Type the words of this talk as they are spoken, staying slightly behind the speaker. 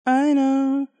I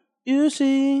know, you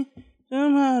see,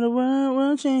 somehow the world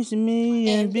will change to me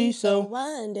and be so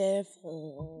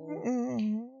wonderful.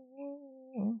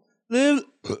 Live,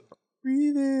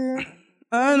 breathe in.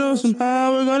 I know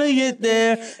somehow we're gonna get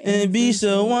there and be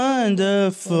so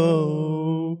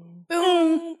wonderful.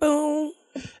 Boom, boom.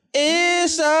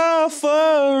 It's all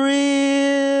for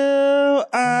real.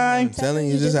 I'm telling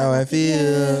you just how I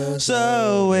feel.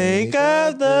 so wake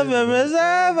up the members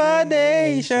of our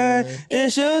nation.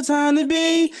 It's your time to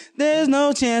be. There's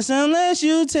no chance unless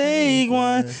you take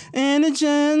one. And the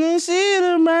chance to see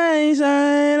the bright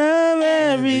side of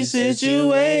every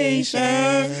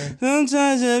situation.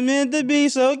 Sometimes it's meant to be,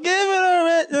 so give it a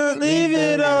rest. Leave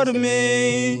it all to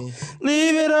me.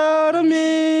 Leave it all to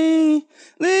me.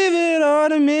 Leave it all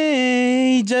to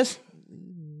me. Just.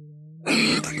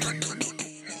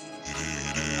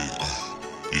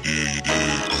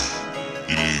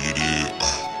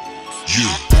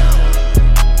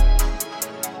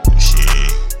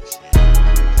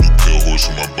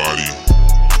 On my body.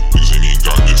 Niggas ain't even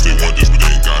got this, they want this, but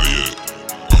they ain't got it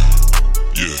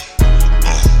yet.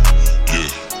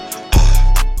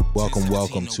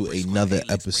 Welcome to another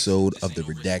episode of the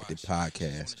Redacted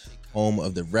Podcast, home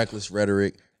of the reckless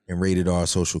rhetoric and rated R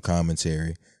social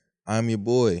commentary. I'm your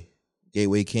boy,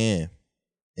 Gateway Cam,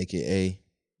 aka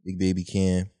Big Baby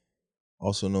Cam,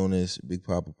 also known as Big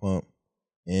Papa Pump,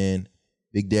 and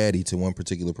Big Daddy to one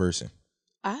particular person.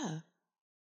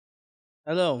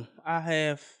 Hello, I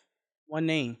have one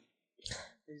name.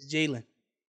 It's Jalen.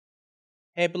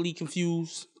 Happily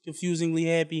confused, confusingly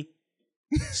happy.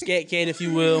 Scat cat, if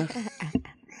you will.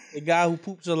 The guy who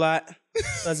poops a lot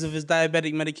because of his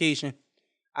diabetic medication.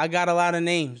 I got a lot of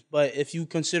names, but if you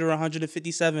consider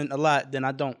 157 a lot, then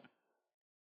I don't.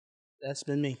 That's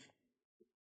been me.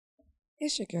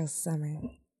 It's your girl Summer.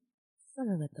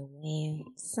 Summer with the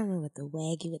wham. Summer with the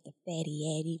waggy, with the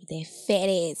fatty addy, with that fat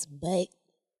ass butt.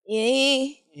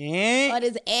 Yeah. All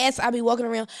this ass I be walking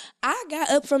around. I got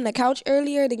up from the couch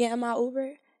earlier to get in my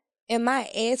Uber, and my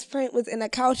ass print was in the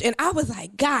couch, and I was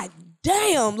like, God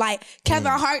damn. Like,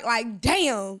 Kevin Hart, like,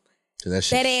 damn. Cause that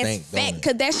shit ass stank, fat,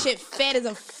 because that shit fat as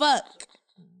a fuck.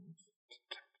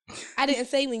 I didn't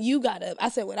say when you got up. I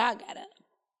said when I got up.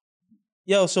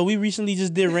 Yo, so we recently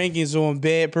just did rankings on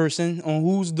bad person, on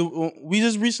who's the. We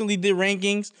just recently did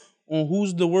rankings on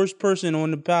who's the worst person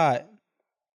on the pod,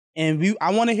 and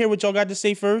I want to hear what y'all got to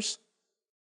say first.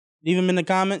 Leave them in the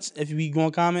comments if you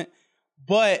gonna comment.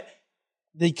 But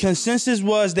the consensus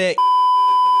was that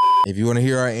If you want to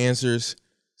hear our answers,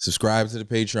 subscribe to the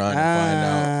Patreon and find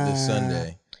out this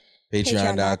Sunday.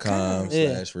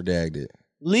 Patreon.com/redacted.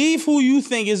 Leave who you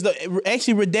think is the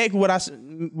actually redact what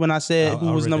when I said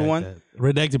who was number one.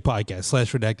 Redacted Podcast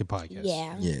 /Redacted Podcast.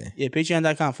 Yeah.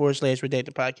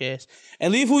 Patreon.com/Redacted Podcast.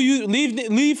 And leave who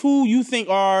you think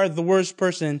are the worst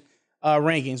person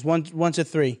rankings, 1 to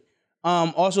 3.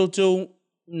 Also to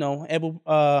Apple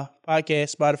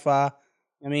Podcast, Spotify.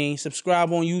 I mean,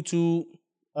 subscribe on YouTube.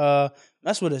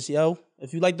 Mess with us, yo.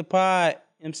 If you like the pod, you know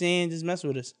what I'm saying, just mess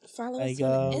with us. Follow us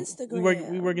on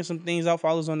Instagram. We working some things out.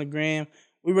 Follow us on the gram.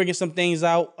 We working some things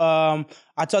out. I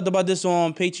talked about this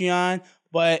on Patreon,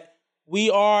 but we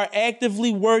are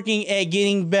actively working at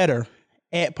getting better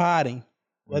at podding.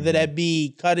 Whether that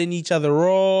be cutting each other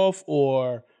off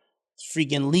or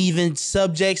freaking leaving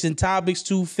subjects and topics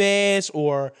too fast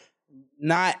or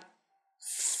not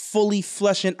fully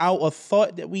fleshing out a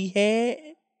thought that we had.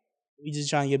 We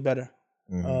just trying to get better.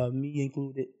 Me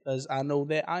included, because I know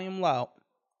that I am loud.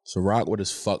 So rock with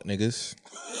us fuck niggas.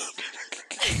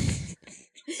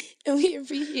 And we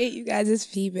appreciate you guys'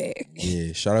 feedback.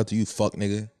 Yeah, shout out to you fuck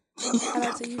nigga. Shout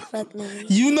out to you fuck nigga.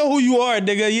 You know who you are,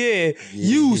 nigga. Yeah.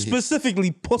 You specifically,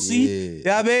 pussy.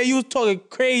 Yeah, man. You was talking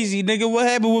crazy, nigga. What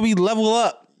happened when we level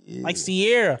up? Like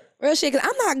Sierra. Real shit, because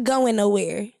I'm not going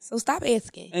nowhere. So stop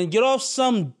asking. And get off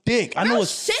some dick. I know Real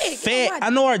it's shit. fat.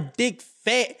 I know our dick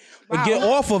fat. But get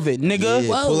off of it, nigga.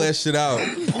 Yeah, pull that shit out.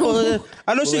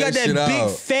 I know she got that big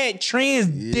fat trans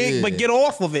dick, but get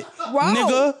off of it,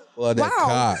 nigga. Pull out that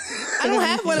cock. I don't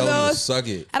have one of those. Suck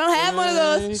it. I don't have one of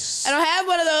those. I don't have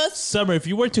one of those. Summer, if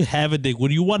you were to have a dick,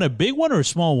 would you want a big one or a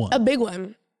small one? A big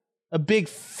one. A big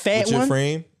fat What's your one?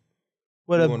 frame?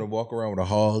 You want to walk around with a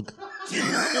hog?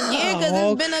 Yeah, because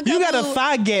it's been a couple. You got a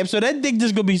thigh gap, so that dick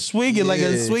just gonna be swinging like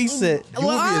a swing set. You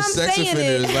would be a sex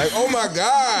offender. It's like, oh my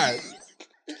God.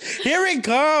 Here it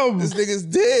comes. This nigga's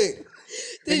dick.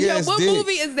 What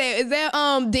movie is that? Is that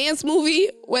dance movie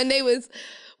when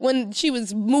she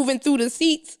was moving through the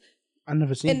seats? I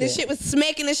never seen that. And the shit was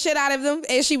smacking the shit out of them,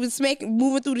 and she was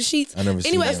moving through the sheets. I never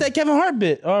seen Anyway, that's that Kevin Hart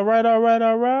bit. All right. Yeah,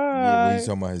 when you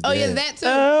talking about his dad. Oh yeah, that too.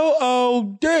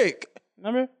 L.O. Dick.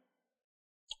 Remember?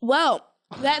 Well,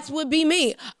 that would be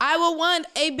me. I would want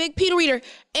a big Peter reader.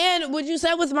 And what you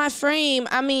said with my frame,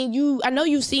 I mean, I know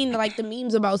you've seen like the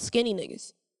memes about skinny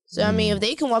niggas. So I mean, if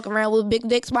they can walk around with big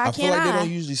dicks, why I feel can't like I? they don't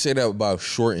usually say that about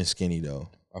short and skinny though.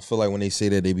 I feel like when they say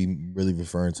that, they be really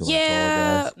referring to like tall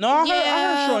guys. No, I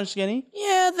heard short and skinny.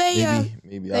 Yeah, they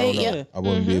Maybe I don't know. yeah. I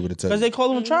wouldn't be able to tell. Because You. they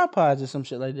call them tripods or some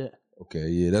shit like that. Okay,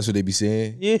 yeah, that's what they be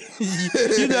saying. Yeah,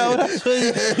 you know, that's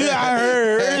what I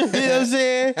heard. You know what I'm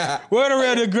saying? Word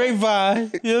around the grapevine.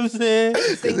 You know what I'm saying?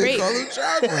 They great. call them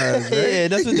tripods, right? Yeah,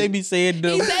 that's what they be saying.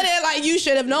 Though. He said it like you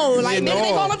should have known. Like, nigga, they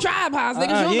call them tripods.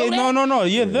 Niggas, you don't know that? No.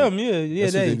 Yeah, them. Yeah,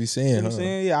 That's what they be saying, You know what I'm huh?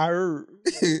 saying? Yeah, I heard.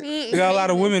 We got a lot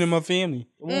of women in my family.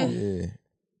 Come on. Yeah.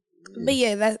 But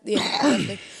yeah, that's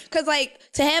because like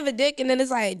to have a dick and then it's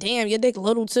like, damn, your dick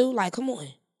little too. Like, come on.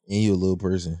 And you a little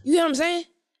person. You know what I'm saying?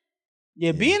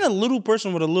 Yeah, being a little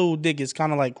person with a little dick is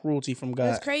kind of like cruelty from God.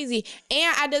 That's crazy.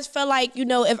 And I just feel like, you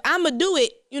know, if I'm going to do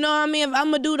it, you know what I mean? If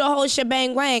I'm going to do the whole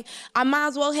shebang wang, I might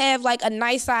as well have like a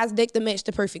nice size dick to match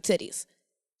the perfect titties.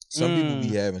 Some people be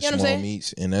having You know what I'm small saying?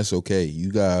 meats, and that's okay.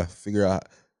 You gotta figure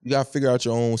out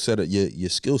your own set of your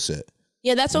skill set.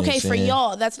 Yeah, that's You know what okay I'm for saying?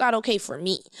 y'all. That's not okay for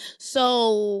me.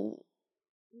 So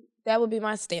that would be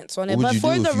my stance on it. What would But you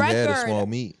for do the if you had a record, small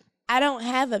meat? I don't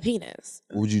have a penis.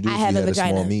 What would you do I if have you a had a vagina.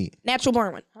 small meat? Natural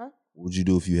born one. Huh? What would you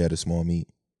do if you had a small meat?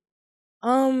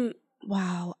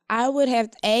 Wow. I would have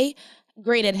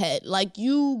great at head. Like,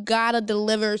 you gotta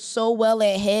deliver so well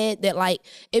at head that like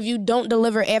if you don't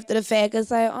deliver after the fact, it's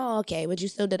like, oh, okay, but you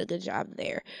still did a good job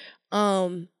there.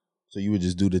 So you would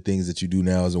just do the things that you do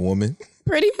now as a woman?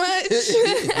 Pretty much.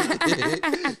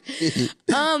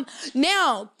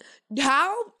 Now,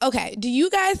 do you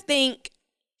guys think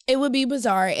it would be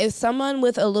bizarre if someone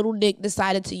with a little dick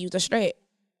decided to use a strap?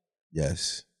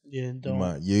 Yes. Yeah,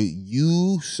 don't.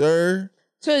 You, sir.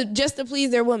 Just to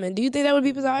please their woman. Do you think that would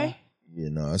be bizarre? Yeah,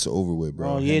 no, that's over with,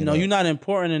 bro. Oh, yeah, Hang no, it you're up. not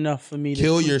important enough for me to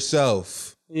Kill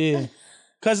yourself. Yeah.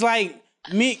 Cause like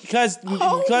me, cause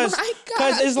Oh my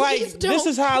God, it's like please this don't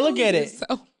is how I look kill at it.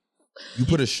 yourself. You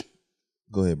put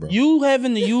Go ahead, bro. You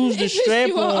having to use the strap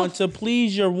You on off. to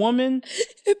please your woman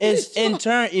is in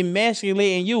turn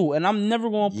emasculating you. And I'm never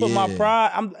gonna put my Yeah.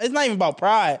 pride. It's not even about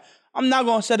pride. I'm not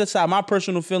gonna set aside my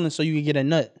personal feelings so you can get a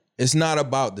nut. It's not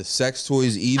about the sex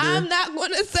toys either. I'm not going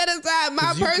to set aside my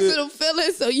 'Cause you personal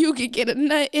feelings so you can get a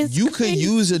nut. It's You could crazy.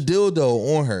 use a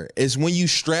dildo on her. It's when you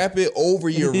strap it over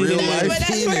your real But life that's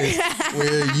penis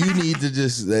where you need to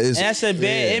just. And that's a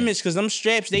bad image because them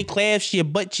straps they clasp your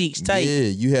butt cheeks tight. Yeah,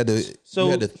 you had to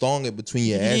thong it between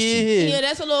your ass cheeks. Yeah,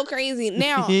 that's a little crazy.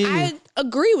 Now, Yeah. I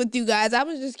agree with you guys. I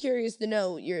was just curious to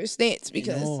know your stance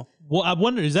because Well, I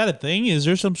wonder, is that a thing? Is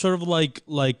there some sort of like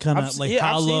kind I've of se- like yeah,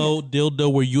 I've seen hollow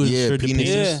dildo where you Yeah, insert the penis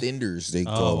penis? extenders they Oh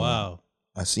call them. wow!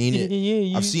 I seen it.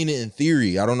 Yeah, I've seen it in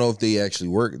theory. I don't know if they actually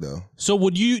work though. So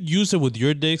would you use it with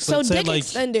your dick? so Let's say dick like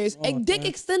extenders, dick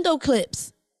extendo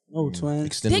clips, No, twin.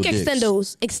 Extendo dick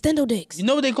dicks. extendo dicks. You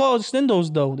know what they call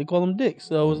extendos though? They call them dicks.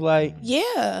 So it's like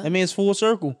Yeah. I mean it's full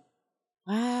circle.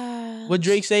 Wow. What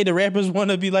Drake say? The rappers want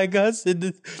to be like us.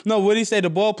 No, what he say? The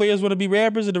ball players want to be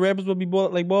rappers, and the rappers want to be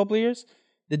like ball players.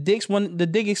 The dick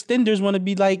extenders want to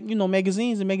be like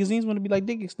magazines, and magazines want to be like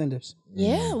dick extenders.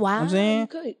 Yeah. Wow. I'm saying?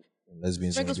 Good.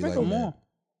 Lesbians want to be Sprinkle, like Come on. that.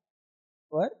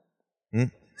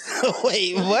 What?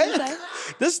 Wait, what?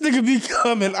 This nigga be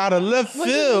coming out of left What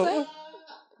did you field.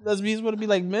 Lesbians want to be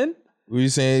like men. What are you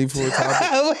saying for a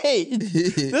topic? Wait,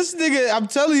 this nigga, I'm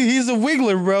telling you, he's a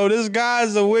wiggler, bro. This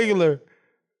guy's a wiggler.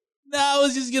 No, I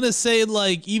was just gonna say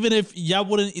like even if y'all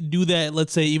wouldn't do that,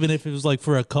 let's say even if it was like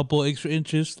for a couple extra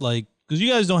inches, like because you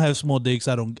guys don't have small dicks,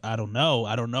 I don't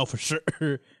know for sure.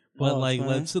 But Oh, like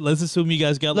man. let's assume you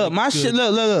guys got Look, like my good- shit,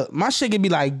 look. My shit could be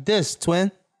like this,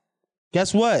 twin.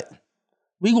 Guess what?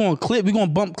 We gonna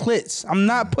bump clits. I'm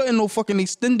not putting no fucking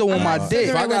extendo on my dick.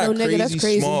 If I got a No, nigga, that's crazy,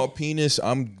 crazy. small penis,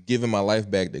 I'm giving my life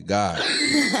back to God.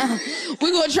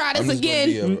 We're gonna try this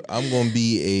again. I'm gonna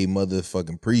be a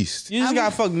motherfucking priest. You just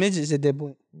gotta fuck midgets at that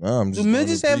point. No, I'm Do just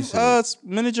midgets going to have priesthood.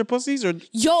 miniature pussies or?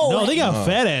 Yo, No, they got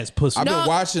fat ass pussy. I've No, been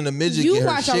watching a midget you get her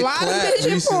watch a shit lot of clapped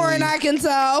midget recently. porn, I can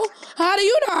tell. How do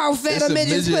you know how fat It's a a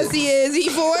midget's midget. pussy is,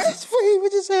 E4?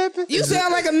 What just happened? You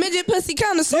sound like a midget pussy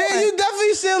connoisseur. Yeah, you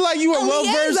definitely sound like you are Oh, well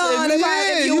versed. liaison,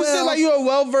 if you You will. sound like you are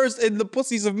well versed in the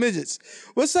pussies of midgets.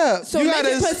 What's up? So you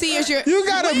midget pussy is your. You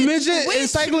got a midget which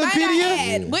encyclopedia? might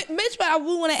I add, Mitch, but I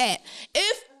would want to add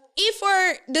if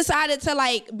Efor decided to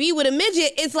like be with a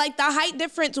midget, it's like the height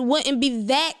difference wouldn't be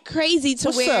that crazy to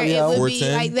What's where up, it yo? would be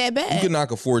 410? like that bad. You can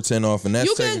knock a 410 off, and that's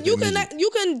you can technically midget. you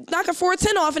can knock a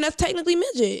 410 off, and that's technically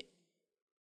midget.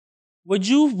 Would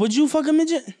you fuck a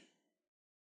midget?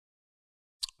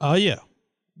 Oh yeah.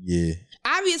 Yeah.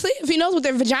 Obviously, if he knows what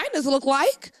their vaginas look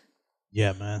like.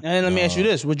 Yeah, man. And let me ask you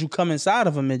this: would you come inside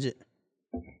of a midget?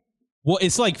 Well,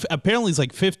 it's like apparently it's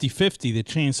like 50-50 the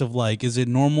chance of like is it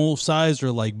normal size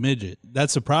or like midget.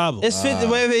 That's the problem. It's 50.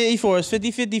 Wait, E4. It's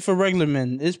 50-50 for regular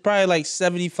men. It's probably like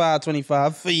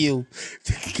 75-25 for you,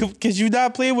 because you're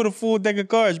not playing with a full deck of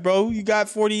cards, bro. You got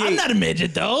 48. I'm not a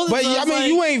midget though. But So I it's mean, like-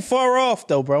 you ain't far off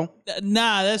though, bro.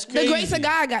 Nah, that's crazy. The grace of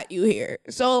God got you here.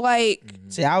 So, like,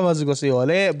 See, I wasn't gonna say all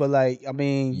that, but like, I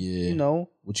mean, Yeah. you know,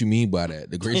 What you mean by that?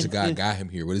 The grace of God got him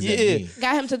here. What does that Yeah. mean?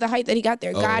 got him to the height that he got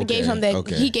there. Oh, God gave okay, him that.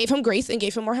 okay. He gave him grace and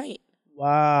gave him more height.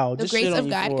 wow, The just grace shit on of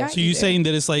you God for it. got So you saying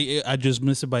that it's like I just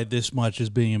missed it by this much as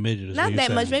being a midget? Is what Not you're that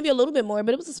saying. much, maybe a little bit more,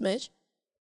 but it was a smidge.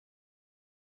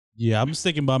 Yeah, I'm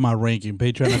sticking by my ranking.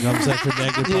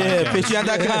 Patreon.com/redacted. Yeah,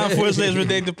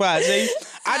 patreon.com/redacted pod. See,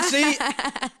 I'd say,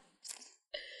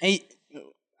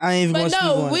 I ain't even But gonna speak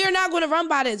no, on we it. are not going to run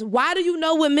by this. Why do you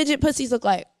know what midget pussies look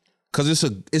like? Cause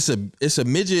it's a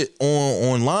midget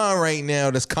online right now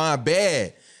that's kind of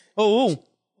bad. Oh,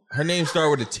 Her name started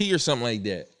with a T or something like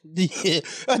that. yeah,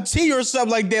 a T or something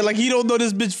like that. Like you don't know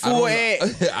this bitch full ad.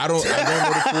 I don't know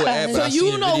the full ad, but So I seen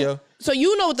you the know, video. so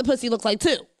you know what the pussy looks like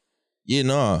too. Yeah,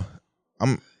 no,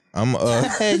 I'm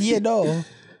Yeah, no.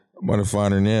 I'm gonna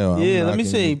find her now. Yeah, let me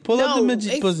see. Pull up the No,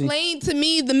 midget pussy. explain to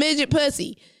me the midget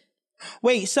pussy.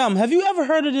 Wait, have you ever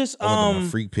heard of this? I went on my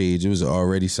freak page. It was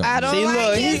already something. I don't See, like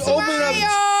look, his he opened up.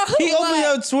 smile. He opened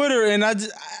Look. up Twitter, and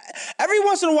every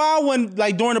once in a while, when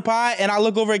like during the pod, and I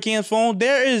look over at Cam's phone,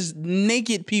 there is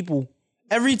naked people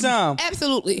every time.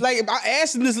 Absolutely. Like I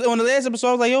asked him this on the last episode.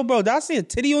 I was like, "Yo, bro, did I see a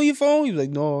titty on your phone?" He was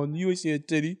like, "No, you ain't see a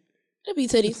titty." It'd be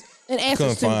titties and Couldn't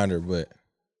asses too. find her, but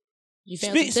You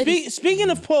found some titties.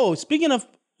 Speaking of pose, speaking of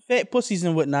fat pussies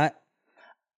and whatnot,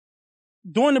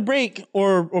 during the break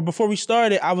or before we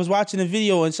started, I was watching a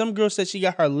video and some girl said she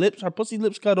got her pussy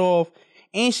lips cut off,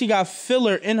 and she got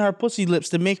filler in her pussy lips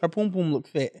to make her poom poom look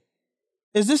fat.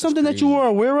 Is this something that you crazy. were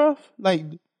aware of? Like,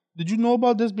 did you know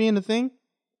about this being a thing?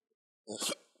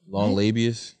 long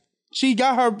labias. She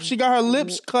got her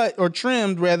lips cut or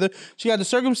trimmed rather. She got the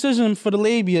circumcision for the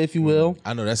labia, if you will.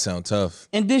 I know that sound tough.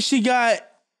 And then she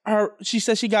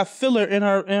said she got filler in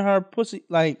her pussy,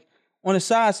 like on the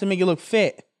sides to make it look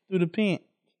fat through the pant.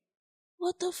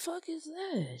 What the fuck is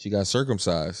that? She got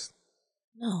circumcised.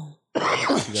 No.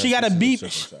 She got a beef.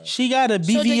 circumcised. She got a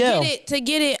So BBL, to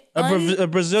get it a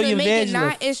Brazilian to make it vag not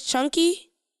lift. as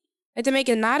chunky, like to make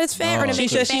it not as fat, or to No. make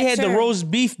She it said she had the fatter? roast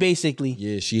beef basically,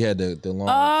 Yeah, she had the long.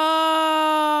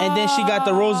 Oh. and then she got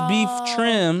the roast beef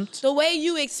trimmed. The way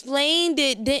you explained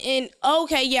it didn't.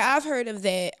 Okay, yeah, I've heard of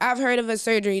that. I've heard of a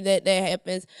surgery that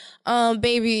happens.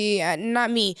 Baby, not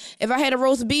me. If I had a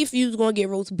roast beef, you was gonna get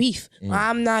roast beef.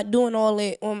 I'm not doing all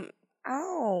that.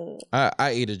 Ow. I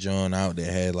ate a John out that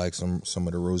had like some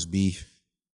of the roast beef.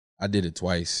 I did it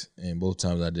twice, and both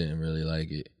times I didn't really like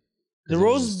it. 'Cause The it was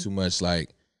roast- just too much. Like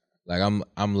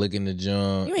I'm licking the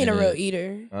John. You ain't a and real then-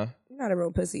 eater. Huh? You're not a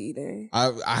real pussy eater.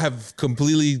 I have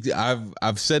completely.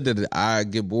 I've said that I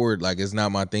get bored. Like it's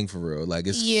not my thing for real. Like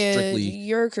it's Yeah, strictly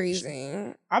you're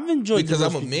crazy. I've enjoyed because the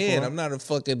I'm roast a beef man. before. I'm not a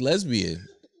fucking lesbian.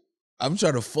 I'm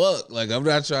trying to fuck. Like I'm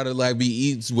not trying to like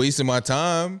be wasting my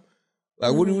time.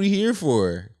 Like what are we here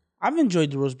for? I've enjoyed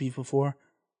the roast beef before.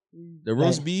 The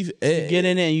roast beef. Get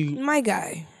in there, and you My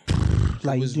guy.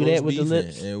 like was do that roast with the beef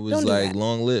lips. and it was Don't do like that.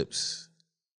 long lips.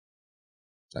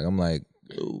 Like I'm like,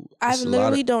 ooh, I it's a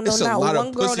literally lot of- don't know it's a not lot of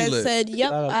one girl pussy that lip. said,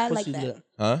 "Yep, Lot of I like pussy that." lip.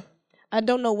 Huh? I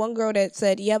don't know one girl that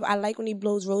said, "Yep, I like when he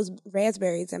blows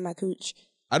raspberries in my cooch."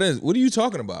 I didn't. What are you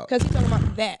talking about? Because he's talking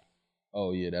about that.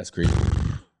 Oh yeah, that's crazy.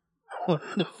 What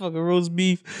the fucking roast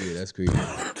beef? Yeah, that's crazy.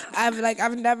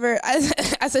 I've never.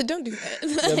 I said, "Don't do that."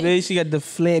 Yeah, baby, she got the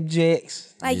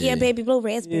flapjacks. Like, yeah, Yeah. baby, blow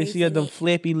Yeah, raspberries. she got in them it.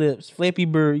 flappy lips. Flappy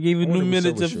Bird gave you I new wonder what's up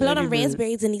minutes with of you. Blow Flappy them Bird.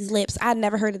 raspberries in these lips. I'd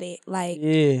never heard of that. Like,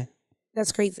 Yeah.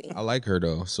 that's crazy. I like her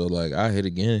though, so like I hit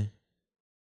again.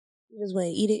 You just want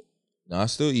to eat it. No, I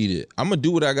still eat it. I'm gonna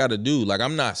do what I gotta do. Like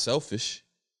I'm not selfish.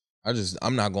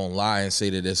 I'm not gonna lie and say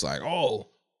that it's like, oh,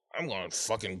 I'm gonna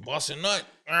fucking bust a nut.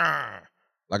 Ah.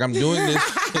 Like I'm doing this.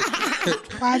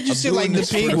 Why'd you I'm say doing like the this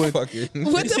for penguin? fucking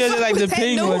What He the said fuck it like was the that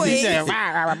penguin. He noise? said,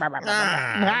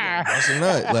 bust a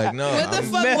nut. Like no, What the I'm-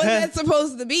 fuck was that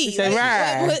supposed to be? said, Like,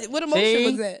 "Rah." what emotion See?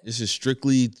 was that? This is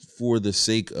strictly for the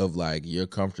sake of like your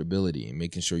comfortability and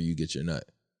making sure you get your nut.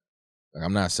 Like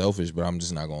I'm not selfish, but I'm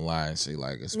just not gonna lie and say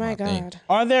like it's my, My thing. God.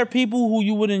 Are there people who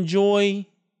you would enjoy?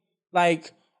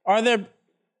 Like,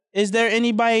 is there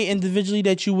anybody individually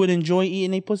that you would enjoy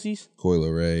eating their pussies? Coil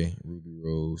Ray, Ruby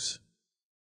Rose.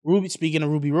 Speaking of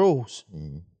Ruby Rose,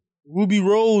 Mm. Ruby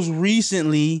Rose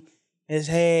recently has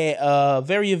had a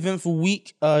very eventful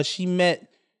week. She met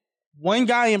one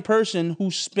guy in person who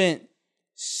spent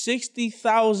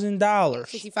 $60,000.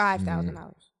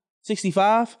 $65,000.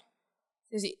 65?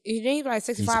 He didn't like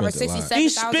 65 or spent a lot. 67. He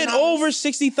spent over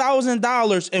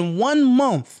 $60,000 in 1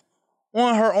 month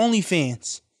on her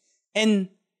OnlyFans. And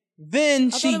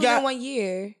then she got in 1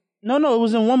 year. No, it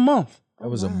was in 1 month. That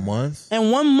was a month.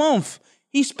 In 1 month,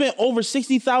 he spent over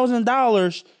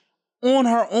 $60,000 on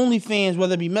her OnlyFans,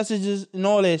 whether it be messages and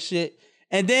all that shit.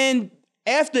 And then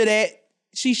after that,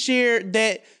 she shared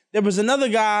that there was another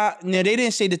guy. Now they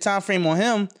didn't say the time frame on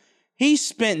him. He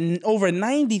spent over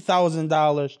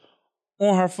 $90,000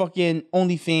 on her fucking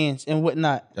OnlyFans and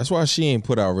whatnot. That's why she ain't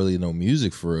put out really no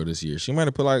music for real this year. She might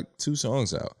have put like 2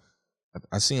 songs out.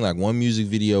 I seen like one music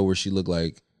video where she looked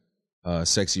like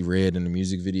Sexy Red in the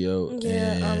music video.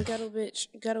 Yeah, and ghetto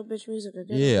bitch music.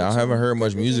 yeah, I haven't heard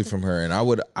much music from her, and I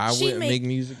wouldn't make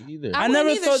music either. I never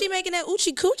never thought she making that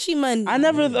oochie coochie money. I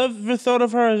never ever thought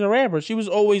of her as a rapper. She was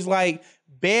always like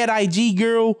bad IG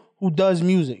girl who does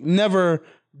music. Never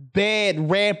bad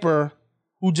rapper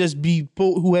who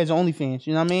who has OnlyFans.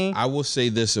 You know what I mean? I will say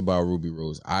this about Ruby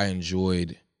Rose: I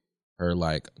enjoyed her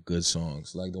like good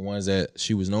songs, like the ones that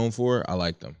she was known for. I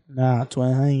like them. Nah,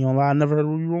 twin, I ain't gonna lie. I never heard a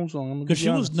Ruby Rose song. Because she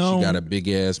was known. She got a big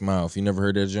ass mouth. You never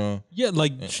heard that, John? Yeah,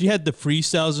 like she had the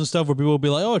freestyles and stuff where people would be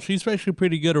like, "Oh, she's actually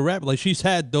pretty good at rap." Like she's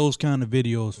had those kind of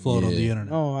videos float on the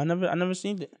internet. No, I never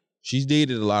seen it. She's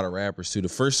dated a lot of rappers too. The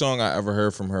first song I ever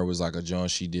heard from her was like a John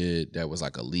she did that was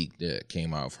like a leak that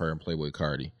came out of her and Playboy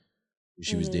Cardi, who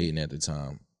she was dating at the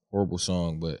time. Horrible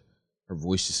song, but her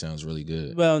voice just sounds really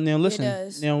good. Well, now listen.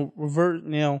 does. Now revert.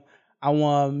 Now I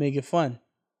want to make it fun.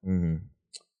 Mm-hmm.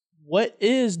 What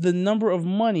is the number of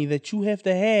money that you have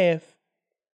to have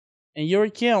in your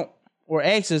account or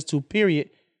access to, period,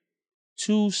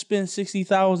 to spend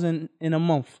 $60,000 in a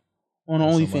month on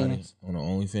OnlyFans? On the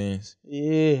OnlyFans?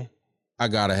 Yeah. I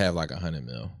gotta have like 100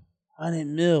 mil. 100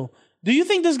 mil. Do you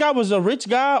think this guy was a rich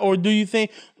guy, or do you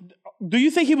think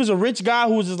he was a rich guy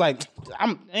who was just like,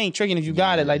 I ain't tricking if you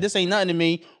got it, like this ain't nothing to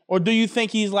me, or do you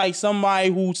think he's like somebody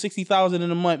who 60,000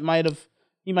 in a month might have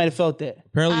felt that,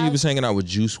 Apparently he was hanging out with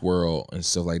Juice WRLD and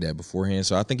stuff like that beforehand,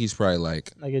 so I think he's probably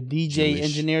like a DJ Jewish.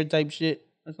 engineer type shit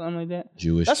or something like that?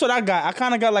 Jewish. That's what I got. I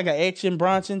kind of got like an Action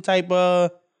Bronson type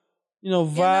vibe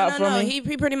from him. He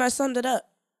pretty much summed it up.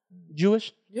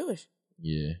 Jewish?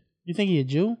 Yeah. You think he a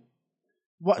Jew?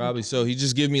 What? Probably so. He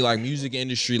just give me like music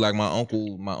industry. Like my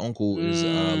uncle is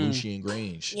Lucien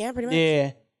Grange. Yeah, pretty much.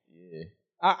 Yeah.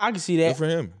 I can see that. Good for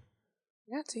him.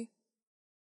 Yahtzee.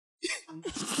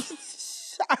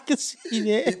 I can see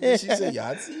that. Did she say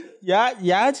Yahtzee?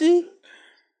 Yahtzee?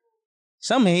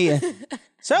 Some here.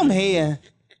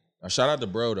 Now, shout out to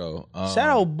bro though. Shout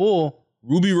out Bull.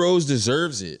 Ruby Rose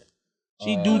deserves it.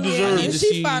 She do deserve need it. to She's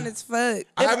see- fine as fuck.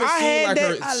 I haven't I seen had like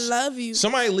that- her. I love you.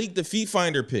 Somebody leaked the feet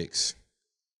finder pics.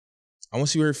 I want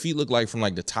to see what her feet look like from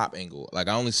like the top angle. Like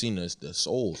I only seen the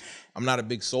soles. I'm not a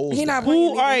big soles He guy. not playing.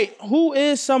 All right, who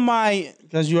is somebody,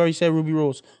 because you already said Ruby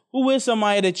Rose, who is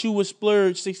somebody that you would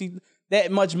splurge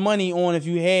that much money on if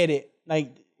you had it?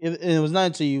 Like, if it was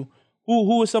nothing to you.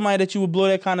 Who is somebody that you would blow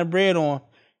that kind of bread on?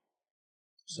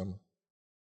 Summer.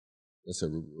 I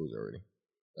said Ruby Rose already.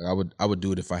 Like I would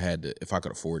do it if I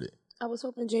could afford it. I was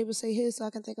hoping Jay would say his so I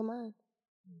can think of mine.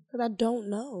 But I don't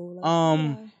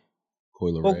know.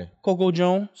 Coyle Ray, Coco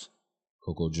Jones.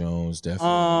 Coco Jones,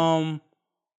 definitely.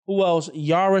 Who else?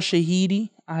 Yara Shahidi.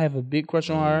 I have a big crush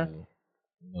on her.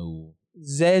 No.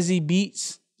 Zazie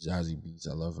Beats. Zazie Beats,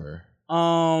 I love her.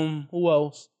 Who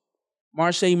else?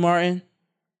 Marsai Martin.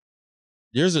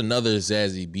 There's another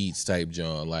Zazie Beats type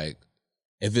John. Like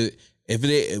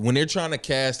when they're trying to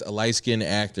cast a light skinned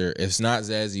actor, if it's not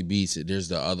Zazie Beats, there's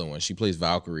the other one. She plays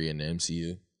Valkyrie in the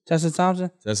MCU. Tessa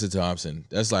Thompson. Tessa Thompson.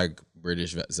 That's like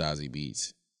British Zazie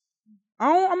Beats.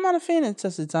 I'm not a fan of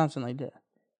Tessa Thompson like that.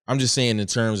 I'm just saying in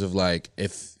terms of like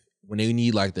when they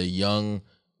need like the young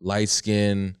light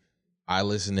skinned I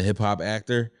listen to hip hop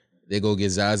actor, they go get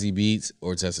Zazie Beats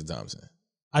or Tessa Thompson.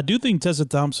 I do think Tessa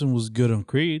Thompson was good on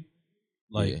Creed.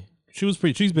 Like Yeah.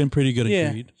 she's been pretty good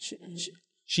in Creed.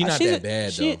 She not that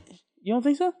bad though. You don't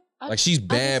think so? Like she's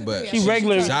bad, but disagree. She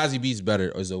regular. Zazie Beats better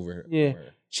is over her. Yeah. over her.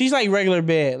 She's like regular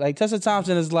bad. Like Tessa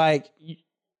Thompson is like,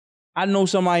 I know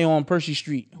somebody on Percy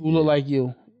Street who look like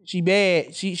you. She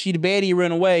bad. She the baddie you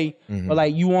ran away, but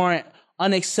like you aren't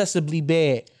unaccessibly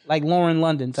bad, like Lauren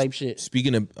London type shit.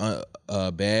 Speaking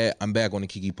of bad, I'm back on the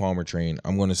Keke Palmer train.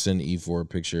 I'm gonna send E4 a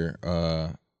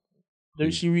picture.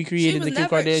 She recreated the Kim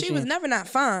Kardashian. She was never not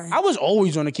fine. I was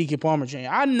always on the Keke Palmer chain.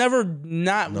 I never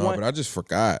not No, one. but I just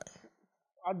forgot.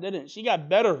 I didn't. She got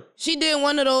better. She did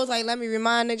one of those, like, let me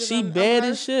remind niggas. She I'm bad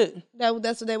her. as shit. That's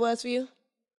what that was for you?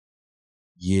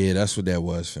 Yeah, that's what that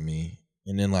was for me.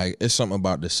 And then like it's something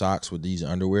about the socks with these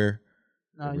underwear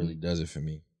that really does it for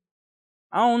me.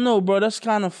 I don't know, bro. That's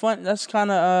kind of fun. That's kind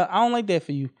of I don't like that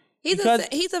for you. He's Because- like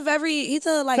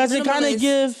Because it kind of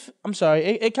minimalist. I'm sorry,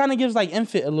 it kind of gives like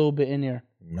infant a little bit in there.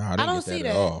 Nah, I didn't don't get see that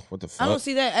at that. all. What the fuck? I don't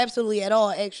see that absolutely at all.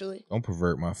 Actually, Don't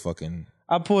pervert my fucking.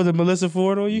 I pulled the Melissa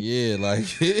Ford on you. Yeah, like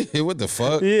what the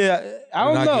fuck? Yeah, I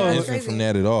We're don't not getting know. infant Crazy. from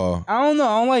that at all. I don't know.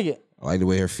 I don't like it. I like the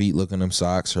way her feet look in them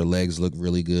socks. Her legs look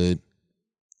really good.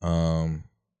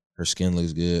 Her skin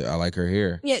looks good. I like her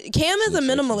hair. yeah. Cam is a Looks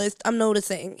sexy. minimalist. I'm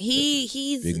noticing.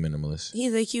 He's Big minimalist.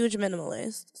 He's a huge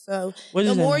minimalist. So What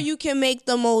the is that? more you can make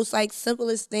the most like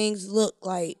simplest things look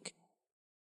like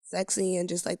sexy and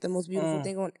just like the most beautiful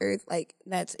thing on earth, like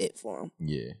that's it for him.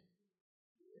 Yeah.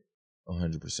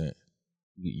 100%.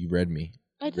 You read me.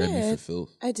 I You read me for did.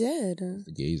 filth. I did.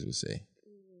 The gays would say.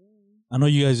 I know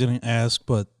you guys didn't ask,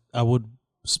 but I would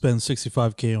spend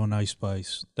 $65K on Ice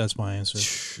Spice. That's my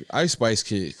answer. Ice Spice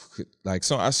kid, like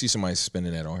I see somebody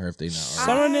spending that on her if they not.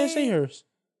 Summer didn't say hers.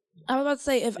 I was about to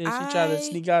say if Yeah, she tried to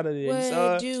sneak out of there. You saw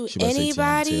would it? do She about to say Tiana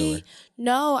anybody, Taylor.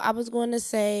 no, I was going to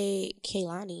say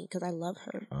Kehlani because I love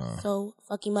her Uh. so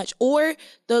fucking much. Or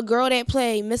the girl that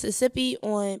played Mississippi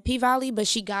on P Valley, but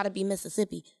she gotta be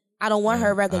Mississippi. I don't want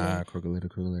her regular. Crooked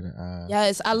letter.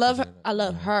 Yes, I love her. I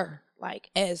love her. Like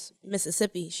as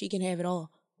Mississippi, she can have it all.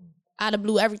 I'd have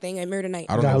blew everything at Murder Night.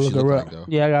 I don't know Gotta what she look look her like up. though.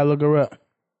 Yeah, I gotta look her up.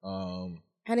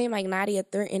 Her name like Nadia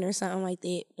Thurton or something like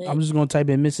that. But, I'm just gonna type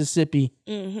in Mississippi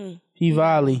mm-hmm. P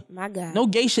Valley. My God. No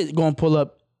gay shit gonna pull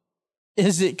up.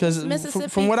 Is it? Because Mississippi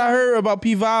from what I heard about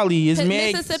P Valley, is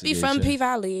mad Mississippi It's a from gay P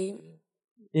Valley.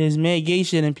 is mad gay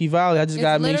shit in P Valley. I just It's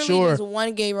gotta make literally sure just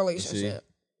one gay See, relationship.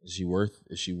 is she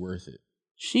worth it?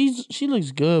 she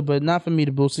looks good, but not for me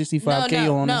to blow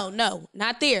 65K on her. No,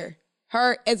 not there.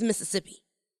 Her as Mississippi.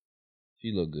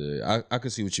 She look good. I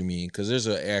could see what you mean because there's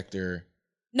an actor.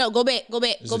 No, go back.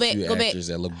 There's a few actors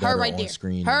that look Her better right on there.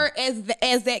 screen. Her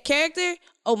as that character.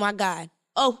 Oh my God.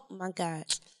 Oh my God.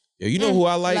 Yo, you know who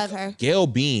I like? love her. Gail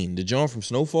Bean, the Joan from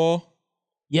Snowfall.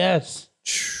 Yes,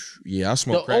 Yeah, I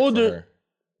smoke The crack older-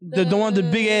 for her. the one with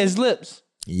the big ass lips.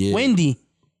 Yeah, Wendy,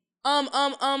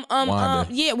 Wanda.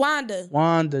 Yeah, Wanda.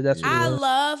 Wanda. That's what I it was.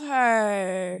 love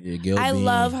her. Yeah, Gail I Bean.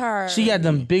 love her. She got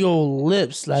them big old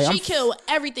lips. Like She killed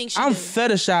everything she I'm did.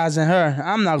 fetishizing her.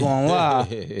 I'm not gonna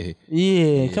lie.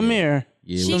 Yeah, come here.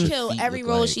 Yeah, She what your killed feet every look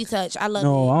role like. she touched. I love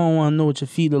No, it. I don't want to know what your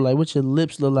feet look like. What your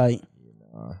lips look like.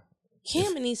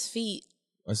 Cam and these feet.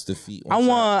 What's the feet? I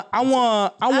want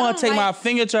don't to take like- my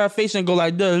finger to her face and go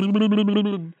like this.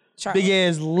 Charlie. Big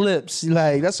ass lips.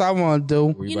 Like that's what I want to do.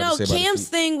 What You about know, to say about the Cam's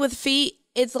feet? thing with feet,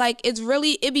 it's like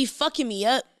it be fucking me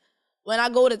up when I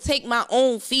go to take my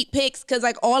own feet pics, cause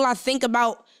like all I think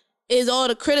about is all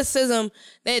the criticism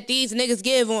that these niggas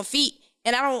give on feet,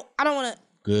 and I don't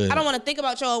Good. wanna think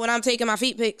about y'all when I'm taking my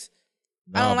feet pics.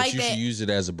 I Nah, don't but like you that. should use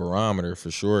it as a barometer for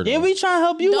sure. Yeah, though. we trying to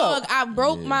help you Dog, out. I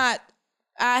broke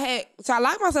I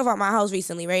locked myself out my house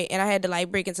recently, right? And I had to like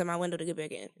break into my window to get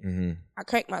back in. Mhm. I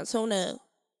cracked my toenail.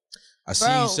 I see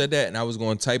Bro. you said that, and I was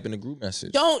going to type in the group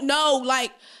message. Don't know,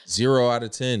 like 0 out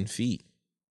of 10 feet.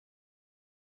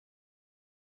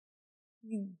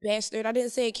 you bastard. I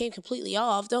didn't say it came completely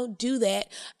off. Don't do that.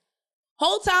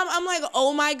 Whole time I'm like,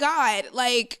 oh my God.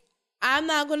 Like, I'm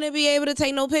not going to be able to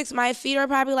take no pics. My feet are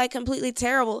probably like completely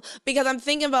terrible because I'm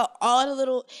thinking about all the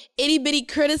little itty bitty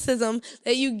criticism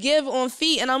that you give on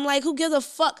feet. And I'm like, who gives a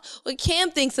fuck what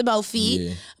Cam thinks about feet?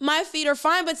 Yeah. My feet are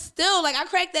fine, but still, like, I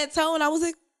cracked that toe and I was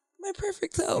like, my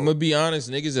perfect toe. I'm gonna be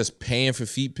honest, niggas that's paying for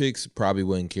feet pics probably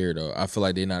wouldn't care though. I feel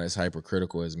like they're not as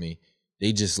hypercritical as me.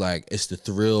 They just like it's the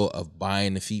thrill of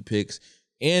buying the feet pics,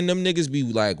 and them niggas be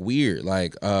like weird,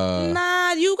 like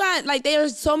Nah, you got like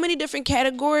there's so many different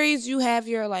categories. You have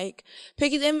your like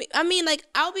picky. I mean, like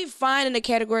I'll be fine in the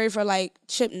category for like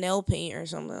chip nail paint or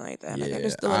something like that. Like I yeah,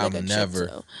 just throw it like a I'm chip never.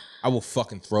 toe. I will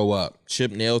fucking throw up. Chip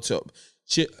nail toe.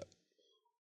 Chip.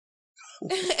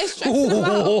 It's stressing him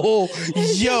out.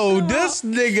 Yo, It's this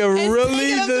nigga It's really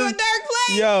taking him to a just. dark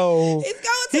place. Yo, He's going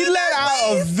to he a let dark out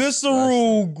a place.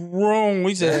 visceral groan.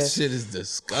 We That said, shit is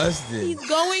disgusting. He's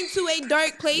going to a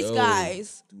dark place, Yo,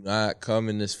 guys. Do not come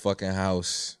in this fucking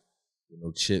house with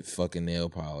no chip fucking nail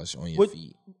polish on your What-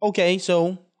 feet. okay,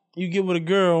 so you get with a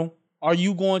girl. Are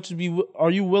you going to be? Are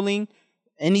you willing?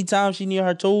 Anytime she need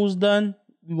her toes done,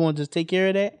 you going to just take care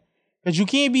of that? Because you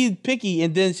can't be picky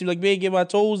and then she like, babe, get my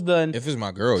toes done. If it's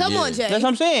my girl, Come yeah. on, Jay. That's what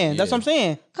I'm saying. That's Yeah. what I'm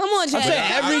saying. Come on, Jay. I'm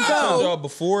saying every I time. told y'all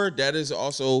before, that is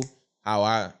also how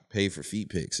I pay for feet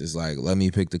pics. It's like, let me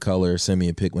pick the color, send me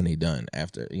a pic when they done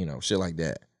after, shit like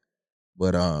that.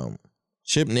 But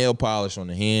chip nail polish on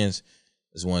the hands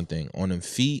is one thing. On them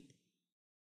feet,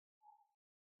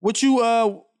 What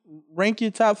you rank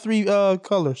your top 3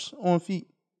 colors on feet?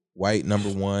 White number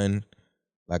 1,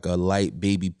 like a light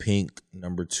baby pink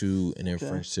number 2, and then Okay.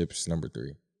 French tips number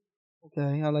 3.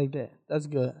 Okay, I like that. That's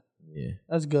good. Yeah.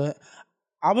 That's good.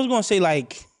 I was gonna say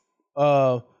like,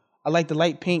 I like the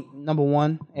light pink number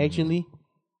 1 actually.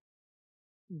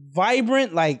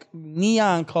 Vibrant like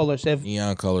neon colors have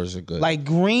Neon colors are good. like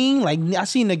green. Like I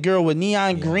seen the girl with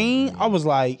neon green. I was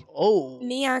like, oh.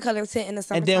 Neon colors hit in the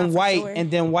summer. And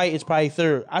then white is probably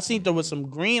third. I seen her with some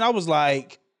green. I was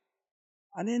like,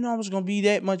 I didn't know I was gonna be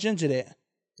that much into that.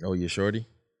 Oh, you shorty?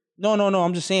 No.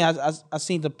 I'm just saying.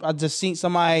 I just seen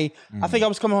somebody. I think I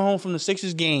was coming home from the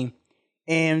Sixers game,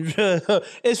 and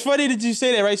it's funny that you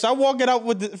say that, right? So I'm walking out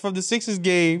from the Sixers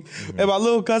game, and my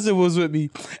little cousin was with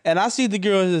me, and I see the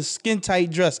girl in a skin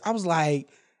tight dress. I was like,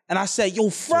 and I said,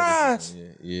 "Yo, fries."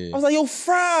 Yeah. I was like, "Yo,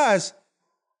 fries."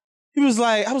 I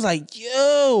was like,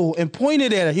 "Yo," and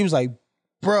pointed at her. He was like,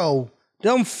 "Bro,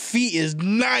 them feet is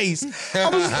nice." I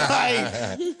was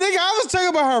like, "Nigga, I was talking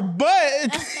about her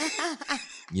butt."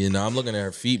 You know, I'm looking at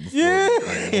her feet before. Yeah.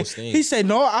 Like, most things. He said,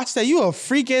 "No." I said, "You a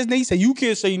freak ass nigga." He said, "You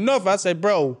can't say nothing." I said,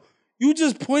 "Bro, you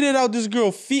just pointed out this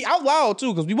girl feet out loud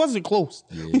too, because we wasn't close.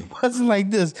 We wasn't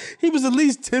like this. He was at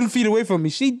least 10 feet away from me.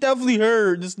 She definitely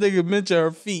heard this nigga mention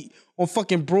her feet on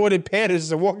fucking Broad and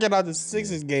Patterson walking out the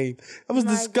Sixers game. That was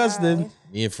disgusting." God.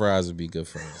 Me and fries would be good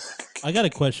friends. I got a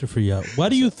question for y'all. Why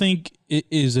do you think it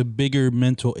is a bigger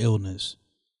mental illness?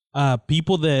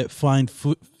 People that find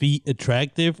feet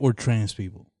attractive or trans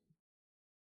people?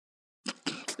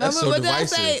 That's so what did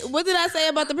divisive. I say? What did I say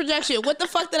about the projection? What the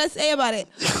fuck did I say about it?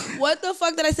 What the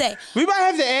fuck did I say? We might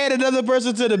have to add another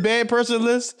person to the bad person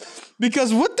list,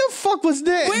 because what the fuck was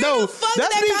that? Where No, the fuck did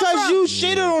that's that come because from? you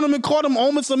shitted on him and called him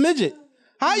almost a midget.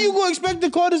 How you gonna expect to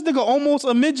call this nigga almost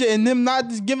a midget and them not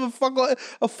just give a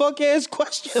fuck ass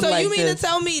question? So like you mean this? to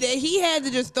tell me that he had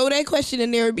to just throw that question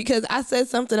in there because I said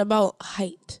something about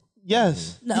height?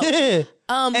 Yes. No. Yeah.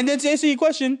 And then to answer your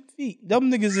question, feet.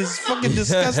 Them niggas is fucking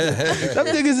disgusting. Them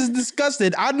niggas is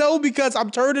disgusting. I know, because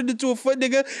I'm turning into a foot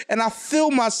nigga and I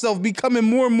feel myself becoming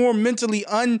more and more mentally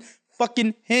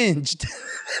unfucking hinged.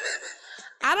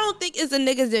 I don't think it's the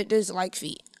niggas that dislike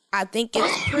feet. I think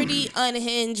it's pretty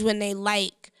unhinged when they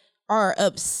are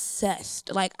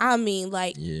obsessed. Like, I mean,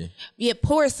 like, you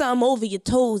pour something over your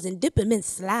toes and dip them in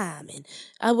slime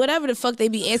and whatever the fuck they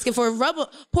be asking for.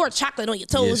 Pour chocolate on your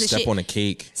toes and step shit. on a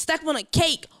cake. Step on a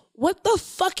cake. What the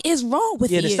fuck is wrong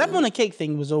with you? The step on a cake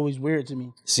thing was always weird to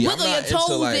me. See, Wiggle your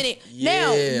toes in it.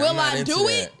 Now, will I do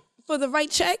it for the right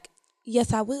check?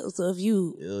 Yes, I will. So if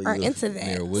you are into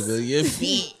that, Wiggle your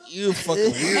feet. You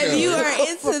fucking weirdo. if you are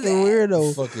into that, Weirdo.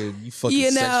 You fucking you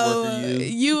sex know, worker,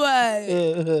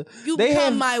 you. you They come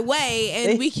have- my way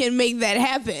and we can make that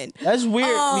happen. That's weird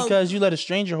because you let a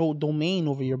stranger hold domain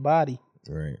over your body.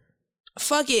 Right.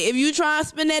 Fuck it. If you try to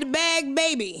spin that bag,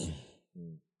 baby,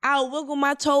 I'll wiggle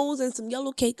my toes and some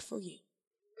yellow cake for you.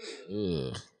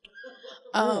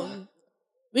 Ugh.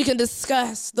 We can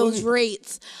discuss those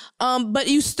rates. But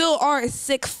you still are a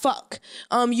sick fuck.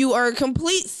 You are a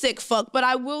complete sick fuck, but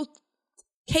I will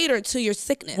cater to your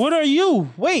sickness. What are you?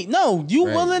 Wait, no. You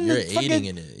Right, willing you're to aiding fucking...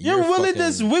 in it. You're You're willing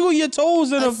to fucking- wiggle your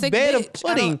toes in a sick bed of bitch.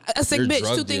 I pudding. don't- A sick You're a bitch.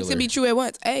 drug Two things can dealer. be true at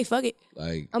once. Hey, fuck it.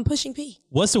 Like, I'm pushing P.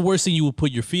 What's the worst thing you would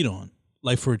put your feet on,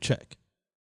 like for a check?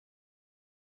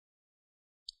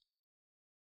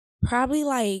 Probably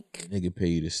like nigga pay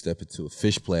you to step into a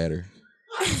fish platter.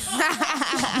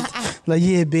 Like,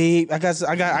 yeah, babe, I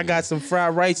got some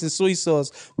fried rice and soy sauce.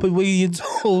 Put wiggle your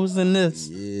toes in this.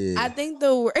 Yeah. I think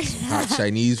the worst. Hot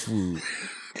Chinese food.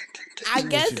 I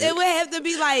guess it would have to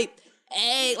be like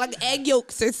egg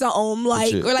yolks or something,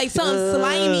 like, or like something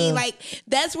slimy. Like,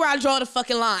 that's where I draw the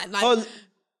fucking line. Like, Oh,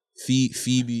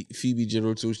 Phoebe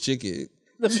General Tso's chicken.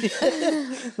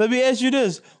 let me ask you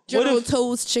this: General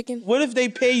Toes chicken. What if they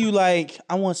pay you like,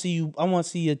 I want to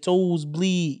see your toes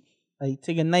bleed? Like,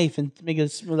 take a knife and make a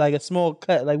small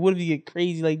cut. Like, what if you get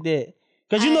crazy like that?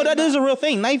 Because you know that is a real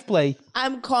thing, knife play.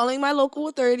 I'm calling my local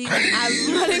authorities.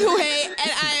 I'm running away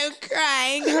and I am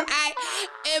crying. I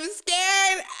am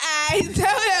scared. I don't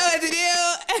know what to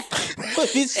do. What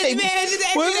if he say, This man just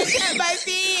asked me to cut my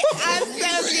feet. I'm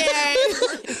so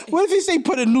scared. what if he say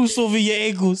put a noose over your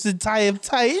ankles and tie him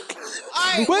tight?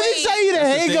 All right, What if he tell you to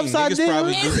hang thing. upside Niggas down?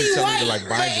 probably Is do he tell me white? to, like, bind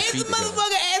But your is feet the together.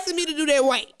 motherfucker asking me to do that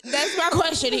white? That's my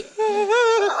question here.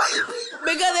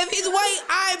 Because if he's white,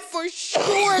 I'm for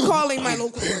sure calling my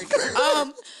local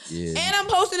authorities. Yeah. And I'm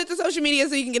posting it to social media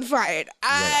so you can get fired.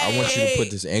 I want you to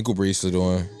put this ankle bracelet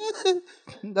on.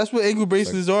 That's what ankle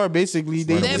bracelets are, basically.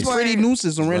 They runaway- just pretty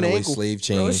nooses around the Runaway ankle. slave Oh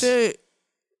chains. shit.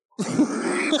 Like,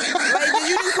 did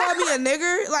you just call me a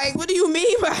nigger? Like, what do you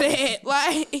mean by that?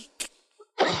 Like,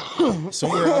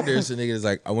 Somewhere out there, it's a nigga that's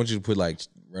like, I want you to put like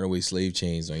runaway slave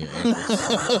chains on your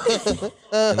ankles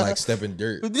and like step in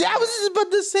dirt. I was just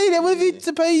about to say that. What if he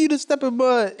to pay you to step in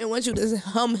mud? and want you to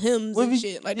hum hymns What and if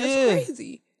he- shit. Like, that's yeah.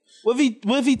 crazy. What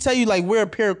if he tell you like wear a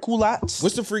pair of culottes?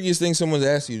 What's the freakiest thing someone's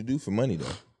asked you to do for money though?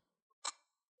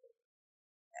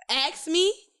 Ask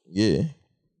me. Yeah.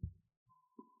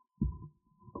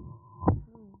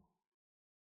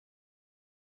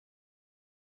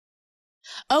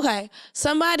 Okay,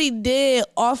 somebody did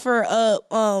offer up.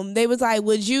 They was like,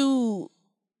 "Would you,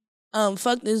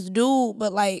 fuck this dude?"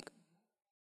 But like,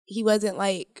 he wasn't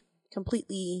like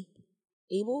completely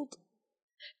abled,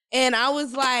 and I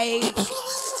was like,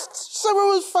 Someone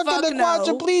was fucking Fuck the no.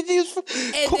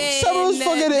 quadriplegic. and then Someone was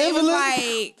fucking the they was invalid.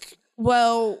 like,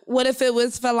 "Well, what if it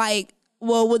was for like,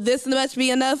 well, would this much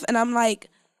be enough?" And I'm like,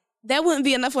 that wouldn't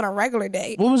be enough on a regular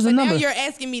day. What was the But number? Now you're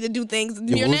asking me to do things. what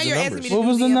was Now the you're asking numbers? me to What do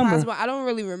was the the number? impossible. I don't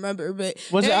really remember, but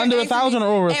Was it now under you're 1,000 asking or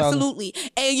over me- 1,000? Absolutely.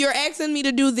 And you're asking me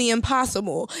to do the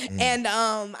impossible. And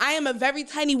I am a very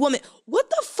tiny woman. What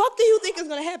the fuck do you think is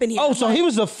gonna happen here? Oh, so he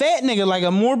was a fat nigga, like a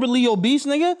morbidly obese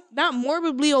nigga? Not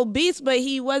morbidly obese, but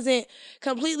he wasn't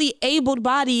completely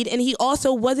able-bodied, and he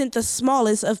also wasn't the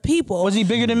smallest of people. Was he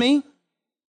bigger than me?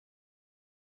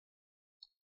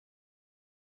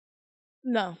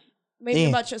 No. Maybe Damn.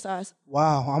 about your size.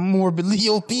 Wow, I'm morbidly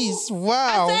obese.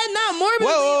 Wow. I said not morbidly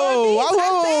Whoa, obese. I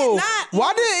whoa. said not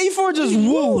Why did E4 just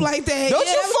woo like that. Don't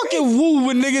Yeah, you that was fucking woo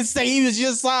when niggas say he was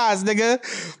your size, nigga.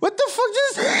 What the fuck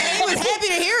just I was happy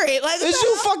to hear it. Like, Is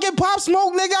you fucking Pop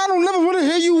Smoke, nigga? I don't never want to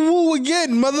hear you woo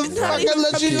again, motherfucker. even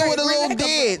Let you do something it a like little that.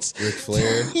 dance. Ric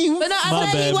Flair. You But no, I My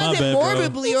said bad, he my wasn't bad, bro.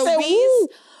 morbidly He said, obese. woo.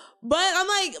 But I'm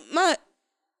like,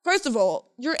 first of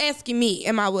all, you're asking me,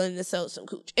 am I willing to sell some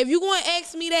cooch? If you're going to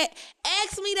ask me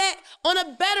that on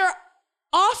a better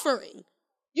offering.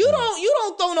 You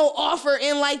don't throw no offer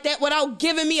in like that without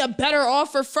giving me a better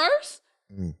offer first.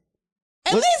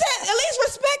 At least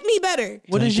respect me better.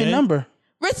 What is your 10K? number?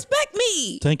 Respect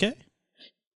me. 10K?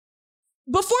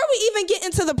 Before we even get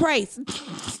into the price,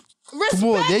 respect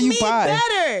on, there you me buy.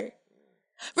 better.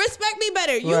 Respect me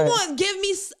better. You Right. want to give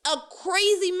me a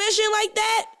crazy mission like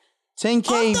that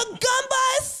 10K. off the gun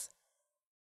bus?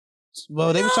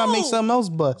 Well, they were trying to make No. something else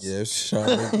bust. Yeah, it's trying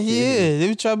to make it Yeah, they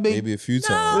were trying to make. maybe a few No,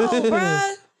 times.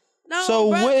 bruh. No,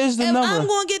 So bruh. what is the if number? I'm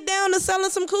going to get down to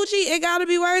selling some coochie, it got to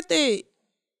be worth it.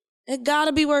 It got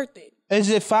to be worth it. Is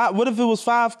it five? What if it was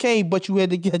 5K, but you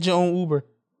had to get your own Uber?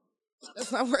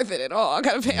 That's not worth it at all. I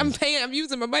gotta pay. I'm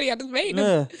using my money. I just made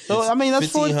them. Yeah. So I mean,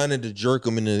 that's for 1,500 to jerk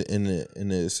him in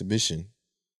the submission.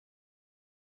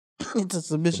 the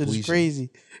submission is Completion. crazy.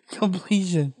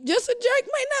 Completion. Just a jerk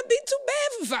might not be too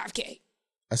bad for 5K.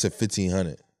 I said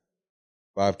 1,500.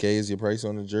 5K is your price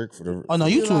on the jerk for the. Oh no,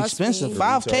 you You too lost expensive. me.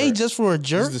 5K Retard. just for a This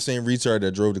jerk. is the same retard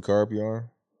that drove the car up your arm.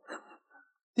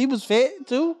 He was fat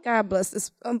too. God bless this.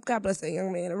 God bless that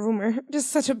young man. A rumor. Just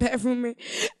such a bad rumor.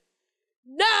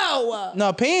 No.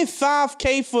 No, paying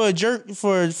 5K for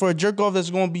a jerk off that's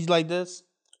gonna be like this.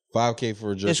 5K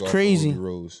for a jerk. It's off crazy. Ruby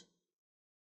Rose.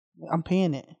 I'm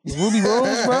paying it. Ruby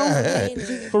Rose,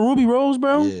 bro. For Ruby Rose,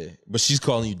 bro. Yeah, but she's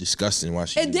calling you disgusting. Why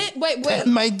she? It did. Wait. That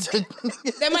might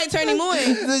That might turn him on.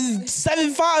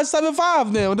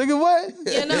 7.5 now, nigga. What?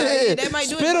 Yeah, no, that might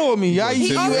do it. Spit on me. Y'all, He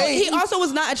you also, ain't. he also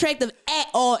was not attractive at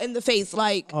all in the face.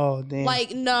 Like, Oh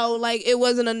damn. no, like it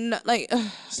wasn't a like.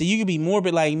 See, you could be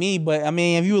morbid like me, but I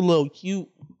mean, if you a little cute,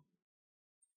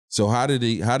 So how did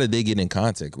they get in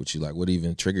contact with you? Like, what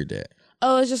even triggered that?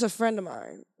 Oh, it's just a friend of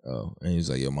mine. Oh, and he was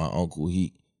like, "Yo, my uncle,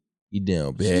 he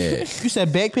down bad. you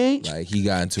said back page. Like, he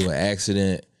got into an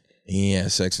accident. He ain't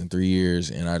had sex in 3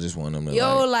 years, and I just want him to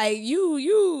Yo, like." like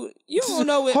you don't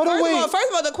know what. Hold on, wait. First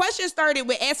of all, the question started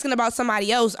with asking about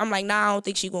somebody else. I'm like, nah, I don't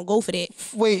think she gonna go for that.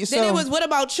 Wait, Then it was, what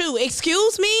about you?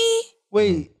 Excuse me.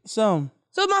 wait, some.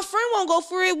 So if my friend won't go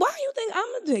for it, why you think I'm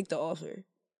gonna take the offer?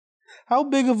 How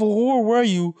big of a whore were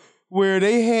you where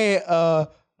they had a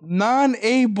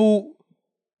non-able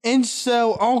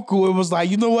incel uncle? It was like,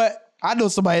 you know what? I know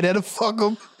somebody that'll fuck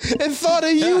him, and thought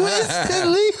of you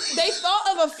instantly. They thought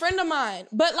of a friend of mine,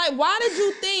 but like, why did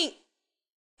you think?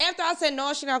 After I said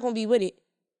no, she's not gonna be with it.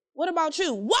 What about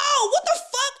you? Whoa, what the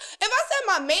fuck? If I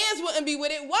said my mans wouldn't be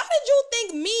with it, why did you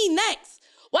think me next?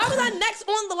 Why was I next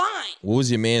on the line? What was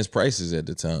your man's prices at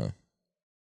the time?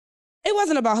 It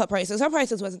wasn't about her prices. Her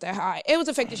prices wasn't that high. It was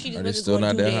the fact that she just Are they wasn't still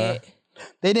gonna not do that high?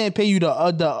 They didn't pay you the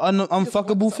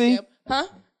unfuckable fee. Huh?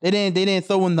 They didn't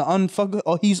throw in the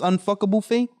he's unfuckable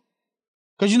fee.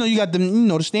 Cause you got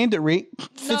the standard rate,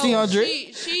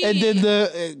 $1,500, she- and then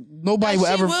the nobody will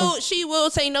ever. She will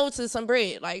say no to some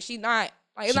bread. Like she's not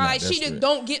Like it's She not not like she just desperate.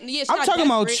 don't get. Yeah, she I'm not talking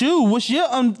about desperate. you. What's your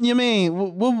you mean?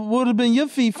 What would have been your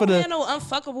fee for I don't the? have no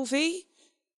unfuckable fee.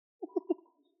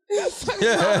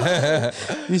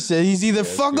 He said he's either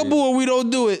fuckable or we don't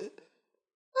do it.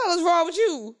 What's wrong with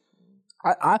you?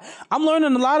 I'm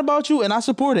learning a lot about you, and I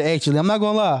support it. Actually, I'm not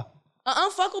gonna lie. An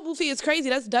unfuckable fee is crazy.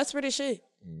 That's desperate as shit.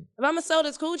 Mm. If I'm gonna sell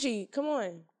this coochie, come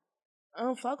on.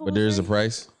 Unfuckable. But there's a fee?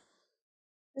 price.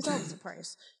 There's always a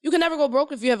price. You can never go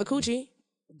broke if you have a coochie.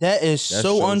 That is That's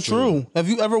so so untrue. true. Have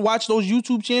you ever watched those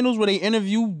YouTube channels where they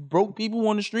interview broke people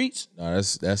on the streets? No,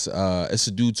 that's it's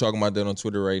a dude talking about that on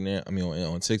Twitter right now. I mean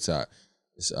on TikTok.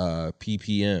 It's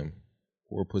PPM,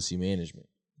 poor pussy management.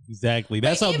 Exactly.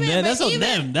 That's on even- them. but That's on even-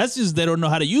 them. That's just they don't know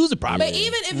how to use it properly. But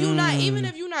even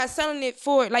if you're not selling it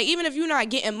for, like, even if you're not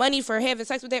getting money for having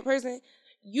sex with that person,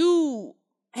 you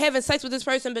having sex with this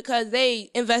person because they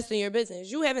invest in your business.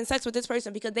 You having sex with this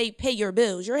person because they pay your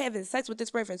bills. You're having sex with this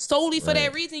person solely for that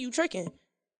Right. reason. You tricking.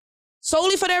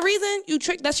 Solely for that reason, you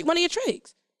trick. That's one of your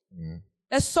tricks. Mm.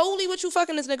 That's solely what you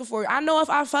fucking this nigga for. I know if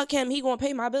I fuck him, he gonna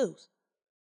pay my bills.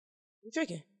 You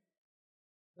tricking.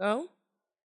 No.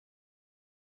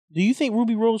 Do you think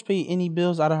Ruby Rose paid any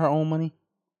bills out of her own money?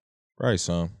 Probably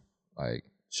some like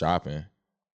shopping.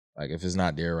 Like if it's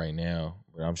not there right now,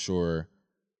 but I'm sure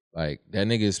like that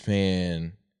nigga is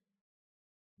paying.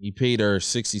 He paid her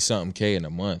 60-something K in a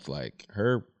month. Like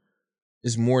her,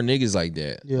 it's more niggas like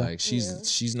that. Yeah. Like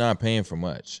she's not paying for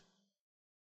much.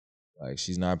 Like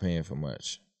she's not paying for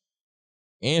much,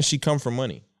 and she come from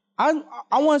money. I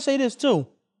want to say this too.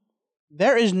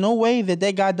 There is no way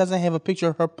that guy doesn't have a picture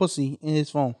of her pussy in his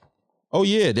phone. Oh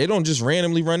yeah, they don't just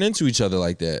randomly run into each other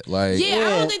like that. Like Yeah,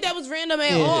 I don't think that was random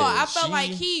at all. I felt like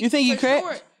he. You think he for cracked?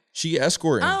 sure- she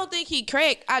escorting. I don't think he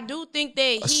cracked. I do think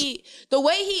that the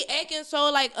way he acting so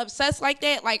like obsessed like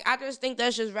that, like I just think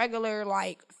that's just regular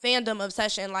like fandom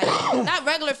obsession, like not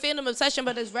regular fandom obsession,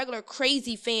 but it's regular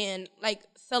crazy fan like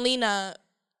Selena.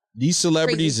 These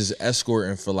celebrities is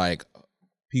escorting for like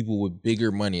people with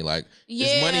bigger money. Like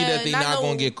it's money that they not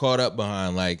gonna get caught up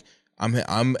behind. Like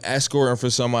I'm escorting for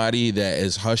somebody that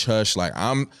is hush hush. Like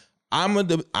I'm a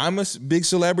big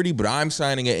celebrity, but I'm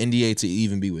signing an NDA to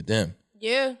even be with them.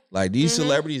 Yeah. Like these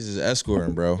celebrities is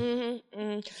escorting, bro.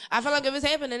 I feel like if it's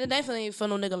happening, it definitely ain't for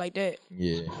no nigga like that.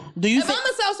 Yeah. Do you If I'm think?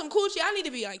 gonna sell some coochie, I need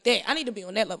to be like that. I need to be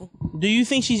on that level. Do you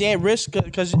think she's at risk?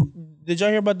 Because did y'all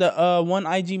hear about the one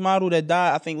IG model that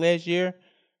died? I think last year.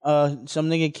 Some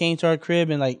nigga came to her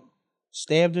crib and like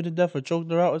stabbed her to death or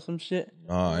choked her out or some shit.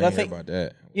 Oh, I I didn't think- hear about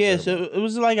that. Yeah, so it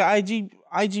was like an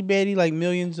IG baddie, like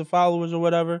millions of followers or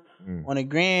whatever on a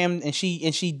gram, and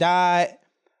she died.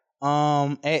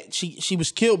 She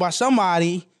was killed by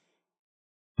somebody,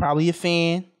 probably a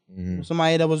fan,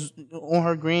 somebody that was on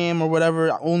her gram or whatever,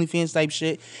 OnlyFans type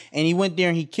shit. And he went there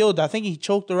and he killed her. I think he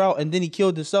choked her out and then he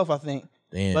killed himself, I think.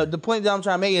 Damn. But the point that I'm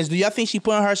trying to make is, do y'all think she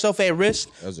putting herself at risk?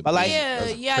 That was a But, like- crazy, that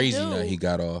was a Yeah, I crazy do. night he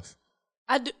got off.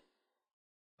 I do.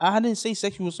 I didn't say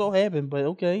sexual assault happened, but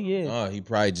okay, yeah. He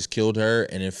probably just killed her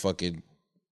and then fucking.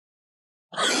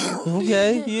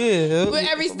 Okay, yeah. With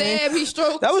every stab he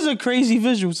strokes. That was a crazy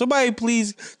visual. Somebody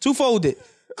please two-fold it.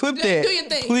 Clip that. Do your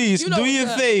thing. Please, You know do what's your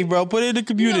up. thing, bro. Put it in the You know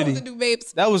community. what to do,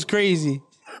 babes. That was crazy.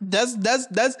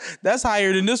 That's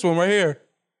higher than this one right here.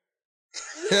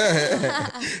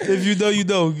 If you know, you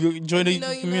know. Join the You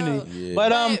know, you community. know. Yeah.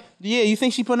 But yeah, you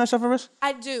think she putting herself at risk?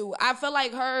 I do. I feel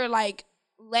like her like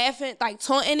laughing, like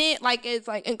taunting it, like it's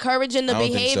like encouraging the I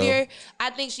don't think so. behavior. I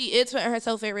think she is putting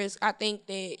herself at risk. I think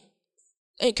that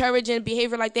encouraging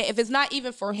behavior like that, if it's not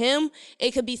even for him,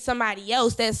 it could be somebody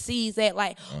else that sees that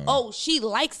like, oh, she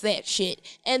likes that shit,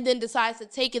 and then decides to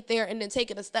take it there and then take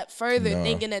it a step further, No.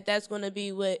 thinking that that's going to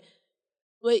be what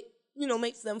you know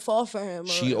makes them fall for him. or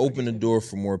She whatever. opened the door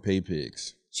for more pay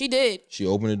pigs. She did. She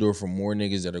opened the door for more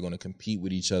niggas that are going to compete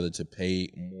with each other to pay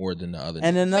more than the other.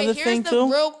 And niggas. another thing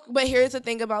too. But here's the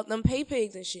thing about them pay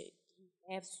pigs and shit.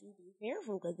 You have to be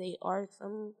careful because they are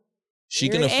some. she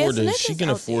can weird afford ass to. She niggas can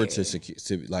out afford there.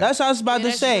 to like. That's what I was about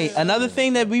Yeah, to say. that's true. Another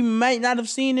thing that we might not have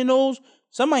seen in those.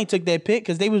 Somebody took that pic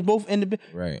because they was both in the.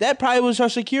 Right. That probably was her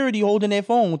security holding that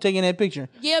phone, taking that picture.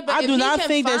 Yeah, but I if do he not can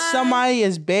think that find- somebody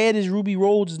as bad as Ruby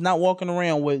Rhodes is not walking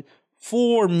around with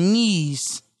 4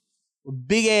 knees, with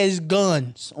big ass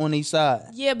guns on their side.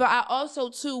 Yeah, but I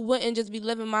also too wouldn't just be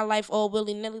living my life all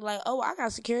willy nilly like, oh, I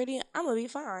got security, I'm gonna be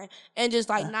fine, and just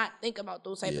like not think about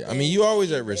those type of Yeah, things. I mean, you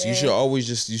always at risk. You should always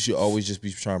just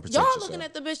be trying to protect y'all yourself. looking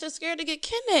at the bitch that's scared to get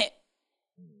kidnapped.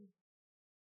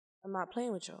 I'm not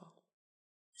playing with y'all.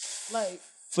 Like,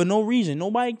 For no reason.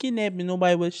 Nobody kidnapping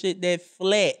nobody with shit that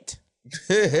flat.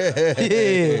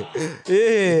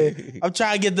 Yeah. I'm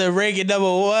trying to get the ranking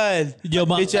 #1. Yo,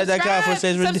 my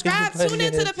Subscribe. Tune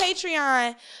into the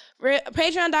Patreon.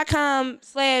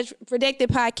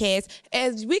 Patreon.com/Redacted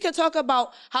as we can talk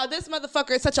about how this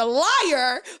motherfucker is such a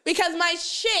liar because my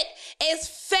shit is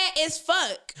fat as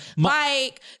fuck.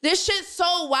 Like, this shit's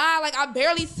so wild. Like, I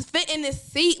barely fit in this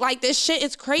seat. Like, this shit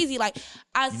is crazy. Like,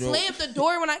 I slammed the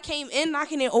door when I came in,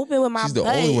 knocking it open with my She's the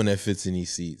butt. only one that fits in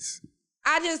these seats.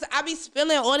 I be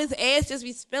spilling all this ass, just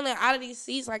be spilling out of these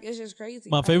seats. Like, it's just crazy.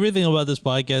 My favorite thing about this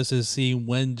podcast is seeing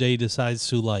when Jay decides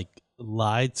to like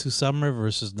lie to Summer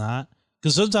versus not.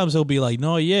 Because sometimes he'll be like,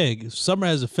 no, yeah, Summer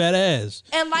has a fat ass.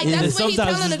 And like, And that's then when he's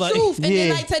sometimes telling it's the like- truth. And then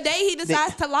Yeah. like today he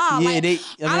decides to lie. Yeah, Like, I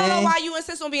don't know man. why you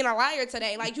insist on being a liar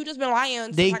today. Like, you just been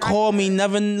lying. They like, call me,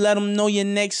 never let them know your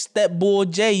next step, boy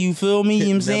Jay. You feel me? You know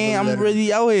what I'm saying? Never let I'm 'em.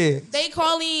 really out here. They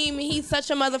call him, he's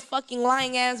such a motherfucking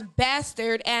lying ass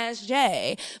bastard as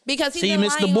Jay. Because he's See, you been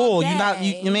missed the lying ball. all You not,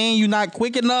 day. you not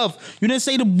quick enough. You didn't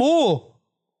say the ball.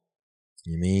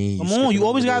 You mean? Come on, you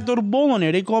always gotta throw the ball on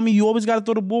there. They call me, you always gotta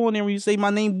throw the ball on there when you say my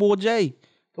name, boy Jay.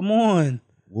 Come on.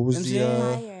 What was the?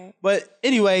 Liar. But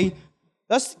anyway,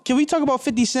 can we talk about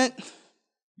 50 Cent?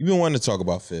 You've been wanting to talk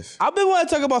about Fifth. I've been wanting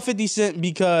to talk about 50 Cent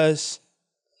because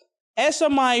as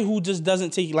somebody who just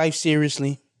doesn't take life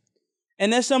seriously,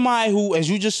 and as somebody who, as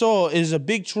you just saw, is a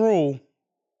big troll,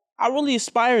 I really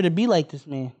aspire to be like this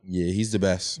man. Yeah, he's the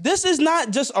best. This is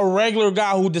not just a regular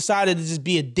guy who decided to just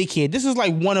be a dickhead. This is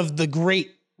like one of the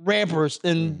great rappers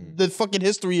in the fucking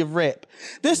history of rap.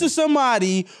 This is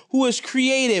somebody who has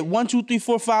created 1, 2, 3,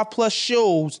 4, 5 plus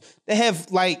shows that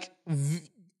have like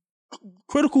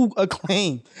critical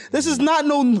acclaim. This is not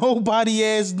no nobody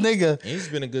ass nigga. And he's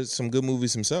been in some good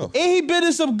movies himself. And he been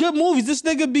in some good movies. This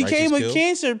nigga became Righteous a Kill.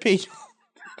 cancer patient.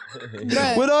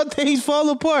 Bruh. When all things fall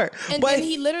apart. And but then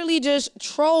he literally just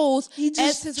trolls He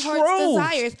just as his heart's trolls.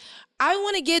 desires. I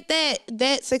want to get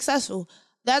that successful.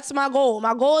 That's my goal.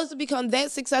 My goal is to become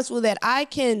that successful that I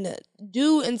can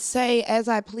do and say as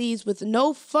I please with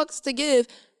no fucks to give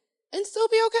and still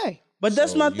be okay. But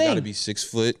that's my You gotta thing. be 6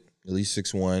 foot, at least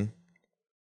 6'1".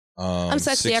 I'm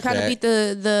sexy. I kind of six-pack. beat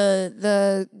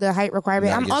the height You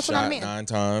requirement. gotta I'm get also not a shot man. 9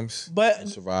 times. But- and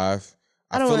survive.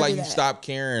 I I don't feel wanna like do you that. stopped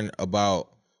caring about.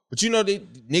 But you know,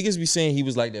 niggas be saying he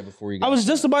was like that before he got. I was shot.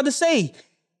 just about to say,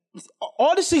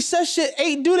 all the success shit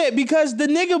ain't do that because the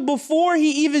nigga before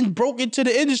he even broke into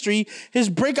the industry, his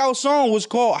breakout song was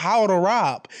called How to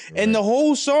Rob. And the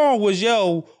whole song was,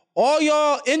 yo, all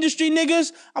y'all industry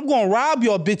niggas, I'm gonna rob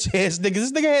y'all bitch ass niggas.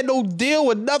 This nigga had no deal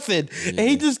with nothing. And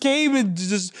he just came and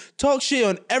just talked shit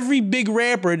on every big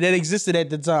rapper that existed at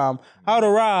the time. How to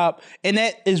Rob. And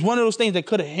that is one of those things that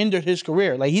could have hindered his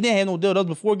career. Like, he didn't have no deal. That was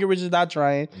before Get Rich or Die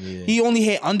Trying. Yeah. He only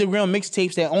had underground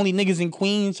mixtapes that only niggas in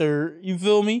Queens or, you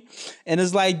feel me? And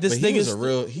it's like, this But he nigga's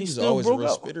was he was still always a broke real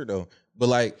out. spitter though. But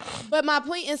like, But my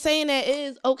point in saying that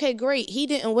is, okay, great. He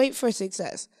didn't wait for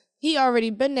success. He already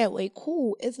been that way.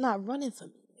 Cool. It's not running for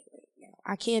me.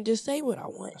 I can't just say what I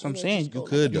want. That's what I'm saying. you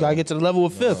could. You though. gotta get to the level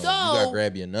of fifth. You gotta So-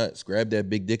 grab your nuts. Grab that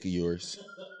big dick of yours.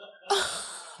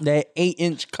 That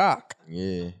 8-inch cock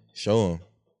Yeah, show him.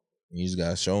 You just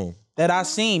gotta show him. that I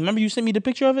seen. Remember you sent me the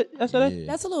picture of it yesterday? Yeah,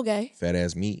 That's a little gay. fat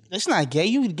ass meat. It's not gay.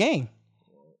 You the game.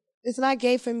 It's not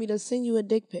gay for me to send you a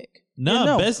dick pic. Nah,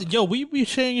 no. best. Yo, we be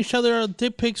sharing each other our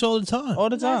dick pics all the time. All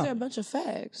the You guys are a time. bunch of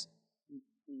fags.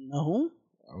 No.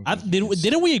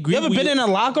 Didn't we agree? You ever been in a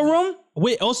locker room?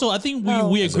 Wait, also, I think No.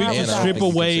 we As a agreed man, to I don't strip think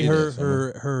you can away say her that,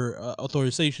 Summer. her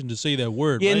authorization to say that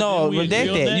word. Yeah, right? no, Didn't we redact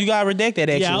agree on that. You gotta redact that,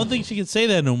 actually. Yeah, I don't think she can say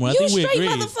that no more. I You think we straight agreed.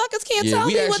 motherfuckers can't Yeah, tell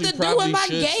we me what actually to do in probably my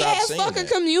should gay stop ass saying fucking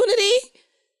that. community.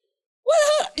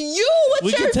 What you with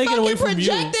We your can take it fucking away from you.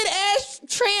 projected ass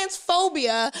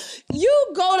transphobia?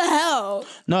 You go to hell.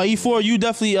 No, E4, you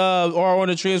definitely are on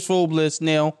the transphobe list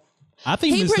now. I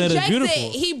think He Miss Netta is projects beautiful.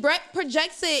 it. He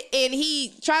projects it, and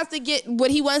he tries to get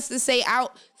what he wants to say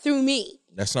out through me.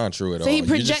 That's not true at all. So he You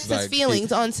projects just, his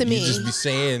feelings onto me. You just be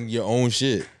saying your own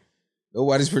shit.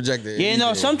 Nobody's projecting. Yeah, no,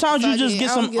 anything. sometimes you Fuck just it,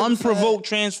 get I some don't give a unprovoked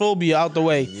transphobia out the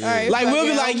way. right, Like, fuck we'll it,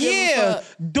 be I like, don't give a yeah, fuck.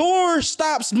 door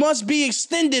stops must be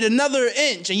extended another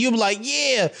inch. And you'll be like,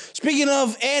 yeah, speaking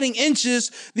of adding inches,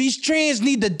 these trans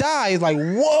need to die. It's like,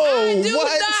 whoa, I do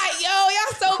what? not, yo.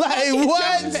 Y'all so Like, fucking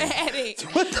what? dramatic.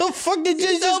 What the fuck did you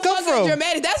So just come fucking from?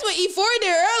 dramatic. That's what E4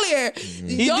 did earlier.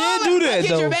 He did do that,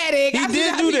 though. Dramatic. He I do did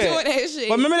not do be that. Doing that shit.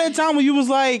 But remember that time when you was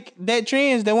like, that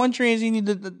one trans, he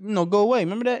needed to, go away.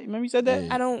 Remember that? Remember you said said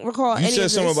that? I don't recall You any said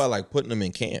of something this. about like putting them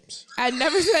in camps. I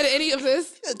never said any of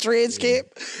this. Trans camp.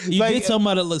 You Like- did something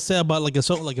about it, let's say about like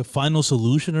something like a final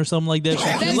solution or something like that.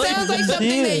 That sounds like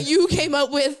something that you came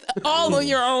up with all on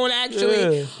your own,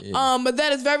 actually. But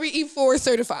that is very E4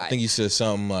 certified. I think you said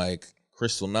something like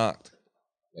Crystal Knocked.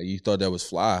 Like you thought that was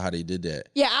fly how they did that.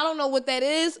 Yeah, I don't know what that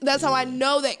is. That's how I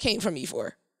know that came from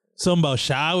E4. Something about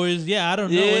showers. Yeah, I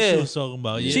don't know what Yeah. she was talking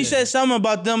about. Yeah. She said something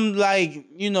about them, like,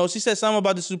 you know, she said something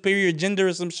about the superior gender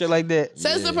or some shit like that.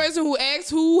 Says the person who asked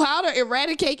how to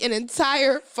eradicate an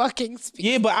entire fucking species.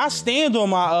 Yeah, but I stand on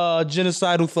my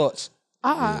genocidal thoughts.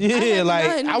 Yeah,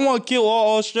 like, I want to kill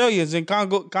all Australians and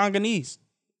Congolese.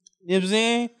 You know what I'm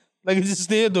saying? Like, I just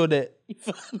stand on that.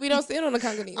 We don't stand on the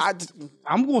Congolese.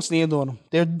 I'm going to stand on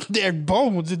them. They're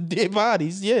bones and dead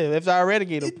bodies. Yeah, if I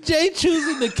eradicate them. Jay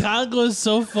choosing the Congo is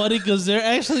so funny because they're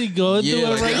actually going through Yeah, it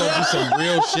like right they gonna now. do some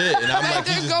real shit, and I'm Like like,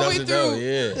 he they're just going doesn't know. through-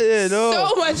 Yeah. Yeah, no.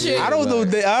 So much shit. I don't know.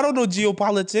 I don't know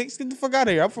geopolitics. Get the fuck out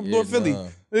of here. I'm from North Philly. nah.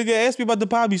 Nigga, ask me about the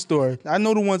Pobby store. I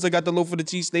know the ones that got the low for the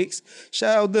cheesesteaks.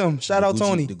 Shout out them. Shout out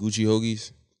Tony. The Gucci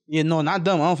Hoagies. Yeah, no, not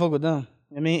them. I don't fuck with them.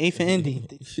 I mean, 8th and Indy.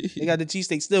 They got the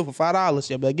cheesesteak still for $5.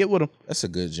 Yeah, but get with them. That's a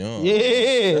good joint.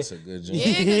 Yeah. That's a good joint. Yeah,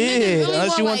 because niggas Yeah, really unless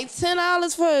want you like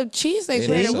 $10 for a cheesesteak. They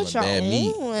Man, selling what y'all bad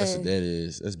meat. doing? That's what that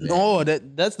is. That's bad. No,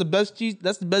 that's the best cheese.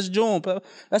 That's the best joint.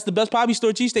 That's the best Pobby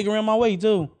store cheesesteak around my way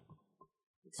too.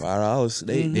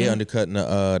 $5. They undercutting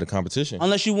the competition.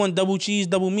 Unless you want double cheese,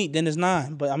 double meat, then it's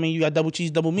 $9. But I mean, you got double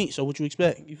cheese, double meat. So what you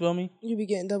expect? You feel me? You be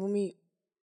getting double meat.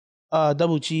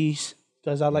 Double cheese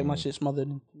because I like my shit smothered.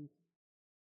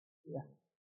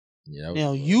 Yeah, You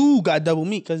know, you got double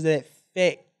meat because that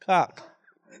fat cock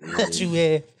that you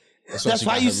have. That's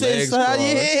why you said so.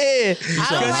 Yeah.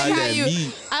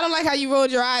 I don't like how you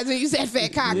rolled your eyes when you said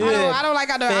fat cock. Yeah. I don't like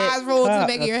how the Fat eyes rolled to the cock.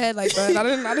 back of your head like that. I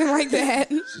didn't like that.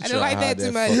 I didn't like that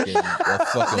too much.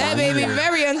 That made me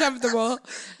very uncomfortable.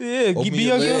 Yeah, Open be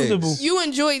your uncomfortable. legs. You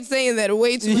enjoyed saying that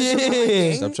way too much.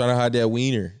 Yeah. Stop trying to hide that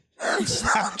wiener.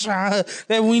 Stop trying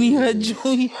that weenie hut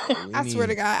Junior. I swear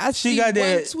to God, I see got one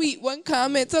that- tweet, one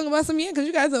comment talking about some because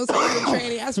you guys know something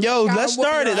tranny. I swear Yo, to God, let's I'm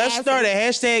whooping start it. your Let's ass. start it.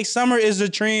 Hashtag Summer is a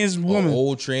trans woman.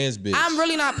 Old trans bitch. I'm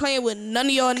really not playing with none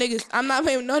of y'all niggas. I'm not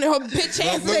playing with none of y'all bitch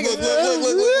ass niggas.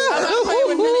 look. I'm not playing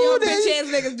with none of y'all bitch ass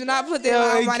niggas. Do not put that Yo,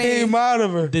 on it my came name. out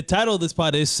of her. The title of this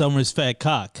pod is Summer's Fat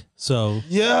Cock. So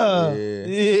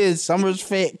Yeah, Summer's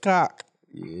fat cock.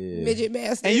 Midget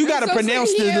bastard. And you gotta I'm so pronounce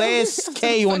sick of the you. last I'm so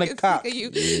K on the fucking cock. sick of You,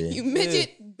 you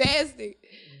midget bastard.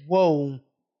 Whoa,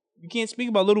 you can't speak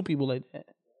about little people like that.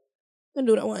 I can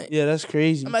do what I want. Yeah, that's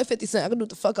crazy. I'm like 50 Cent. I can do what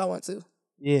the fuck I want to.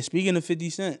 Yeah, speaking of 50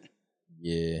 Cent.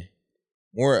 Yeah.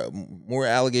 More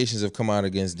allegations have come out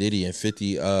against Diddy, and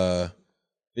 50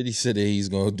 said that he's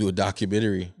gonna do a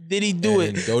documentary. Did he do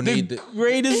And it? donate the the-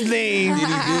 greatest name. Did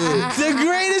he do it? The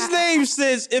greatest name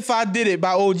says "If I Did It"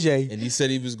 by OJ. And he said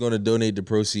he was gonna donate the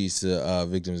proceeds to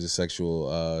victims of sexual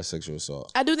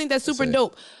assault. I do think that's super it.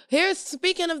 dope. Here's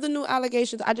speaking of the new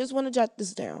allegations. I just want to jot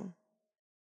this down.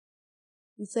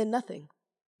 He said nothing.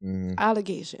 Mhm.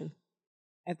 Allegation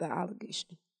after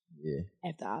allegation Yeah,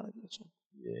 after allegation.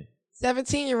 yeah,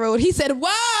 17-year-old. He said,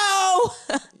 "Whoa,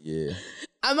 yeah.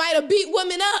 I might have beat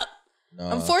women up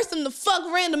and forced them to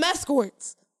fuck random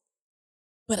escorts."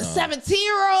 But a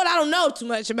 17-year-old, I don't know too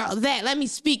much about that. Let me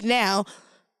speak now.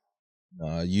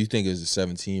 You think it's a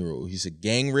 17-year-old? He said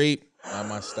gang rape, not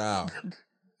my style. If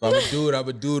I would do it, I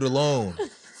would do it alone.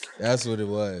 That's what it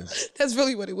was. That's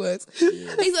really what it was. He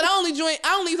said,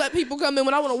 I only let people come in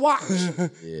when I want to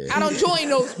watch. Yeah, I don't join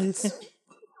those ones.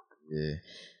 yeah.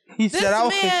 He This said,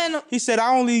 man- he said,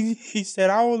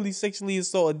 I only sexually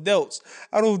assault adults.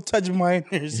 I don't touch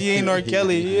minors. He ain't R.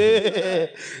 Kelly.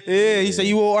 Yeah. He said,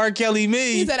 you will R. Kelly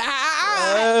me. He said,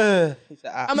 He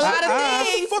said, I'm a lot of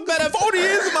things. But 40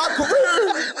 years of my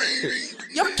career.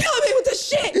 you're killing me with this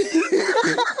shit.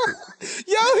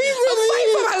 Yo, he fight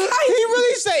for my life.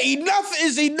 really said enough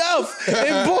is enough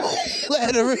in bold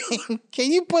lettering.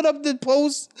 Can you put up the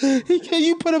post? Can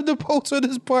you put up the post on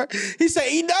this part? He said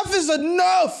enough is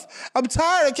enough. I'm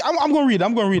tired. I'm gonna read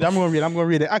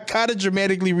it. I gotta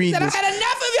dramatically read Said I this. had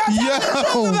enough of y'all talking the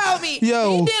truth about me.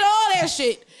 Yo. He did all that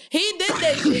shit. He did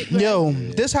that shit. Man. Yo,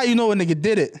 this how you know a nigga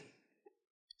did it.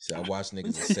 So I watched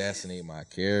niggas assassinate my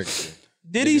character.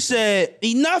 Diddy said,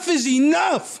 enough is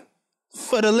enough.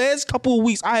 For the last couple of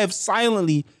weeks, I have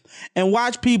silently and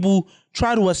watched people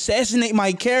try to assassinate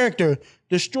my character,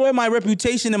 destroy my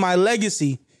reputation and my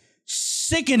legacy.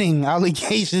 Sickening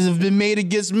allegations have been made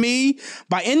against me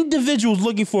by individuals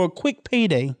looking for a quick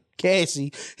payday.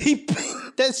 Cassie,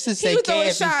 That's just said was throwing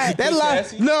Cassie. shots. That line,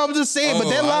 Cassie? no, I'm just saying, but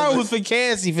that Oh, I line was was for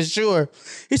Cassie for sure.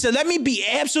 He said, "Let me be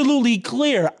absolutely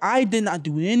clear. I did not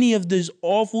do any of these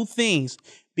awful things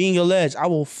being alleged. I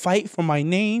will fight for my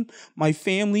name, my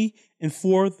family, and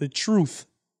for the truth."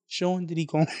 Sean Diddy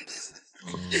Combs. Yo,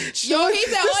 he said all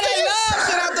that love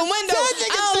shit out the window.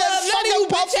 I don't love none of you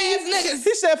bitch ass niggas.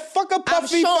 He said, "Fuck a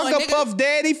Puffy, Sean, fuck a nigga. Puff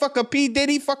Daddy, fuck a P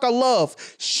Diddy, fuck a Love."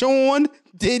 Sean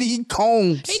Diddy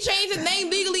Combs. He changed his name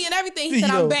legally and everything. He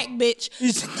said, Yo. "I'm back, bitch."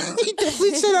 He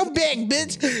definitely said, "I'm back,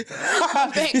 bitch."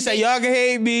 back, He said, "Y'all can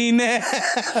hate me now."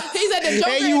 He said the Joker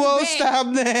And you is won't back. stop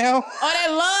now. All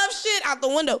that love shit out the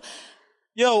window.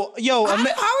 Yo, How are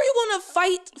you gonna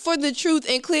fight for the truth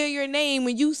and clear your name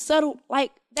when you settle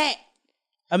like that?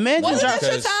 imagine Wasn't that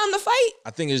your Because- time to fight?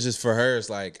 I think it's just for her. It's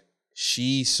like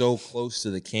she's so close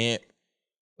to the camp.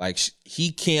 Like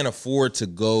he can't afford to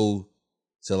go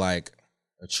to like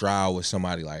a trial with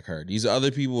somebody like her. These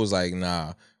other people was like,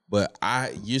 nah. But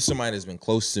you're somebody that's been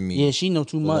close to me. Yeah, she know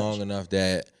too for much. long enough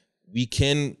that we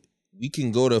can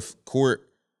go to court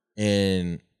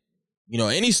and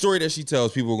any story that she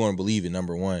tells, people are going to believe it.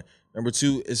 Number one. Number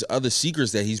two, is other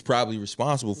secrets that he's probably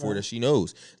responsible for that she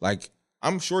knows. Like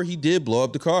I'm sure he did blow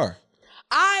up the car.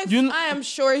 I am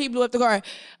sure he blew up the car.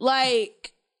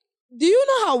 Like, do you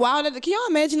know how wild that? Can y'all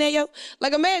imagine that, yo?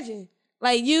 Like, imagine,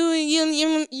 like you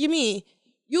mean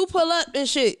you pull up and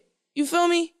shit. You feel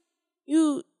me?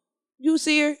 You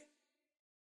see her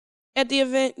at the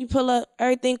event. You pull up,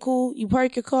 everything cool. You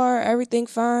park your car, everything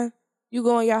fine. You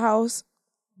go in your house.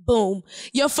 Boom.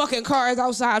 Your fucking car is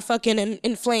outside fucking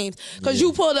in flames. Because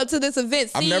you pulled up to this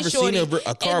event. I've never seen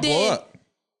a car blow up.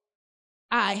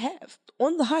 I have.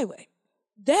 On the highway.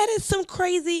 That is some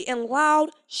crazy and loud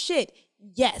shit.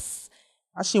 Yes.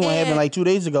 I seen one happen like 2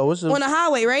 days ago. What's On the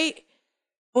highway, right?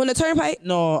 On the turnpike?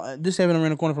 No, this happened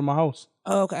around the corner from my house.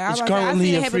 Oh, okay. It's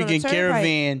currently a freaking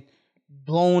caravan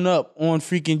blown up on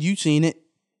freaking, you seen it.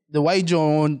 The white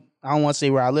joint I don't want to say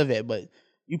where I live at, but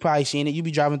you probably seen it. You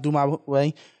be driving through my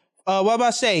way. What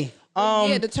about say?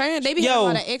 Yeah, the turn, they be having a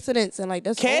lot of accidents and like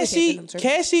that's Cassie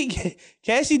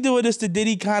doing this to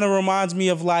Diddy kind of reminds me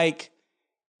of like,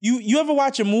 you ever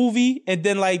watch a movie and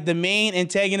then like the main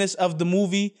antagonist of the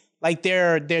movie, like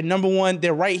their number one,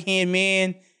 their right hand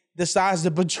man decides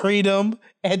to betray them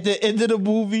at the end of the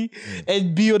movie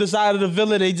and be on the side of the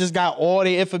villain. They just got all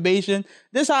their information.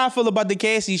 This how I feel about the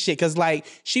Cassie shit. Cause like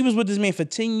she was with this man for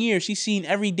 10 years. She's seen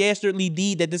every dastardly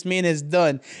deed that this man has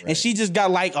done. Right. And she just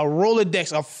got like a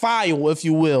Rolodex, a file, if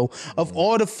you will, of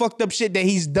all the fucked up shit that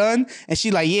he's done. And she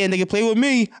like, yeah, nigga, play with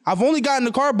me. I've only gotten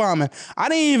the car bombing. I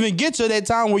didn't even get to that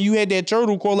time where you had that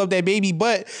turtle crawl up that baby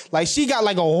butt. Like she got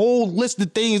like a whole list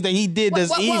of things that he did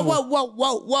that's evil.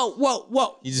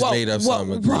 Whoa. He just made up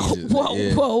something egregious.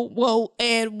 Whoa.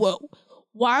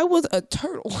 Why was a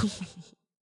turtle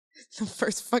the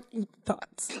first fucking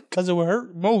thoughts? Because it would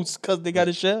hurt most because they got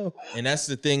a shell. And that's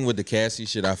the thing with the Cassie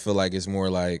shit. I feel like it's more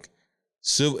like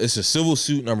it's a civil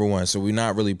suit, number one. So we're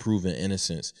not really proving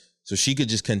innocence. So she could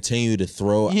just continue to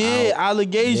throw out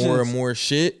allegations, more and more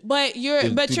shit. But you're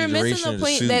missing the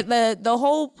point that the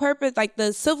whole purpose, like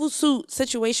the civil suit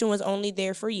situation, was only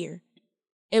there for a year.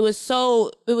 It was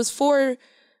for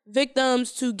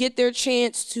victims to get their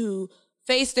chance to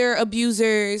face their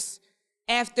abusers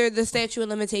after the statute of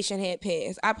limitation had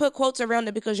passed. I put quotes around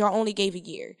it because y'all only gave a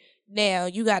year. Now,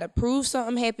 you got to prove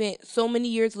something happened so many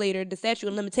years later. The statute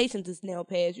of limitations is now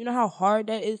passed. You know how hard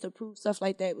that is to prove stuff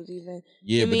like that was even...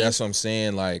 Yeah, but that's what I'm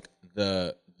saying. Like,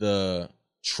 the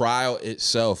trial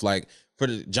itself, like, for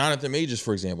the Jonathan Majors,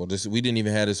 for example, we didn't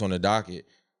even have this on the docket.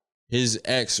 His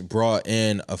ex brought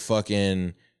in a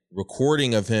fucking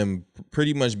recording of him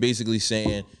pretty much basically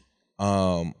saying,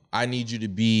 I need you to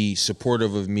be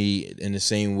supportive of me in the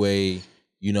same way,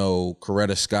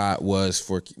 Coretta Scott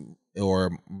was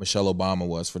or Michelle Obama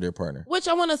was for their partner. Which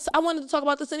I wanted to talk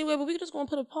about this anyway, but we're just going to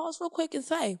put a pause real quick and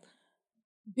say,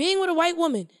 being with a white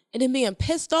woman and then being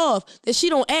pissed off that she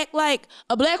don't act like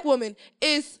a black woman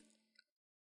is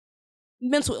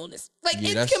mental illness. Like,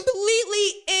 it's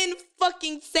completely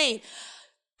fucking insane.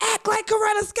 Act like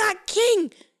Coretta Scott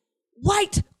King.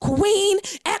 White queen.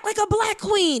 Act like a black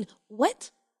queen. What?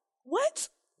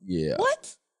 Yeah.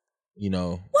 What?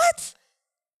 What?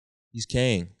 He's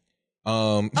king.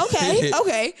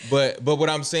 Okay. But what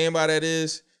I'm saying by that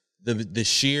is the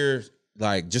sheer,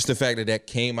 like, just the fact that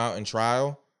came out in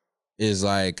trial is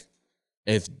like,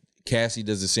 if Cassie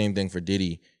does the same thing for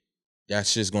Diddy,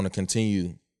 that's just going to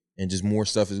continue, and just more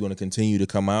stuff is going to continue to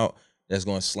come out that's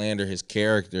going to slander his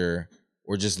character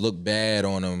or just look bad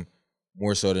on him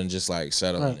more so than just like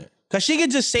settling it. Because she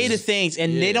could just say the things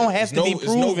and they don't have to be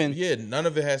proven. None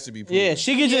of it has to be proven. Yeah,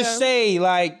 she could just say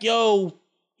like, yo,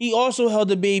 he also held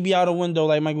the baby out a window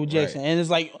like Michael Jackson. And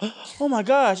it's like, oh my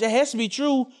gosh, it has to be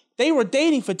true. They were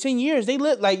dating for 10 years. They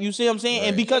lit, like, you see what I'm saying?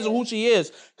 And because of who she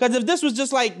is. Because if this was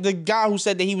just like the guy who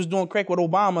said that he was doing crack with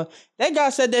Obama, that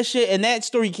guy said that shit and that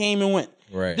story came and went.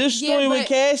 Right. This story with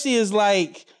Cassie is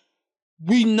like,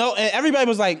 we know, and everybody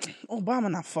was like, Obama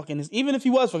not fucking this, even if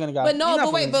he was fucking a guy. But no,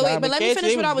 but wait, let me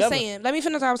finish what I was together. saying. Let me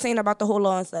finish what I was saying about the whole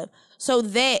law and stuff. So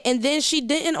that, and then she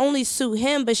didn't only sue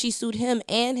him, but she sued him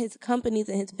and his companies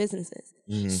and his businesses.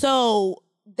 So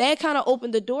that kind of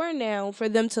opened the door now for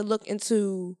them to look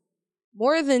into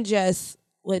more than just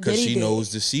what Diddy did. Because she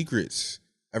knows the secrets.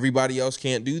 Everybody else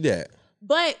can't do that.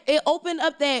 But it opened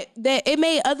up that it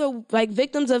made other like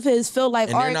victims of his feel like,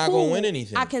 And all they're right, not cool, gonna win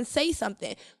anything. I can say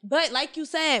something. But like you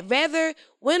said, whether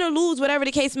win or lose, whatever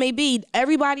the case may be,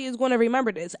 everybody is going to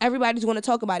remember this. Everybody's going to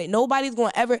talk about it. Nobody's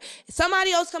going to ever.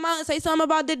 Somebody else come out and say something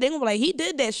about that, they're going to be like, he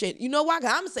did that shit. You know why?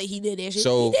 Because I'm going to say he did that shit.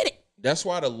 So he did it. that's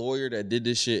why the lawyer that did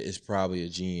this shit is probably a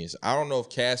genius. I don't know if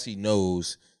Cassie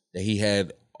knows that he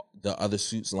had the other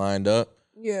suits lined up.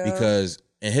 Yeah. Because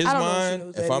in his I don't know if she mind,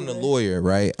 knows if that I'm the either. lawyer,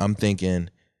 right, I'm thinking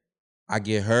I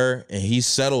get her and he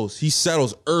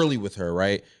settles early with her,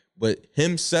 right? But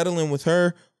him settling with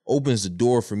her opens the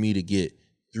door for me to get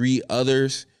 3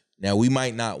 others. Now we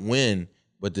might not win,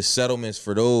 but the settlements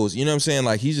for those, you know what I'm saying?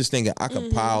 Like he's just thinking I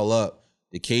could pile up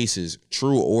the cases,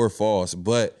 true or false,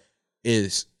 but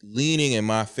it's leaning in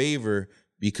my favor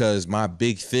because my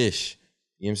big fish,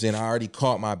 you know what I'm saying? I already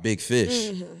caught my big fish.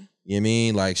 You know what I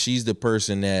mean? Like she's the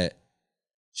person that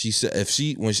she said if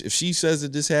she says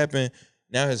that this happened,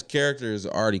 now his character is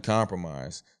already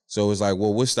compromised. So it's like,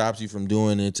 well, what stops you from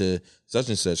doing it to such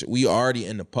and such? We already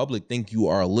in the public think you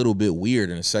are a little bit weird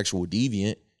and a sexual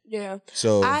deviant. Yeah.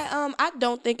 So I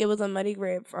don't think it was a money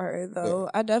grab for her though.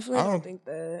 I definitely don't think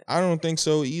that. I don't think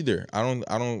so either. I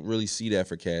don't really see that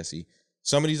for Cassie.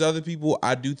 Some of these other people,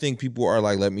 I do think people are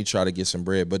like, let me try to get some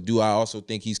bread. But do I also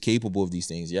think he's capable of these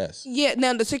things? Yes. Yeah.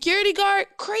 Now the security guard,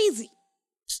 crazy.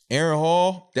 Aaron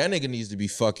Hall, that nigga needs to be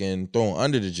fucking thrown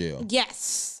under the jail.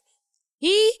 Yes.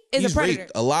 He is He's a predator.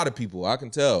 raped a lot of people. I can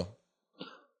tell.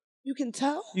 You can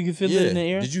tell. You can feel it in the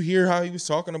air. Did you hear how he was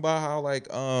talking about how like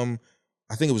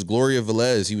I think it was Gloria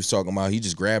Velez he was talking about he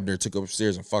just grabbed her, took her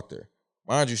upstairs and fucked her.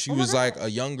 Mind you, she was like a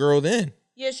young girl then.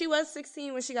 Yeah, she was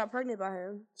 16 when she got pregnant by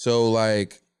him. So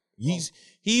like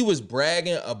he was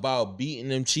bragging about beating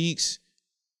them cheeks,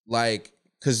 like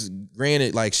because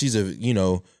granted, like she's a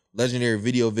legendary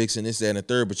video vixen, this, that, and the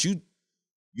third, but you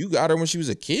got her when she was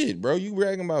a kid, bro. You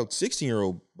bragging about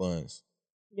 16-year-old buns.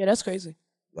 Yeah, that's crazy.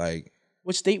 Like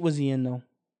What state was he in though?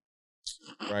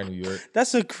 right, New York.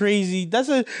 That's a crazy. That's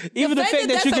a even the fact fact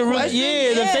that that you that's can a really question,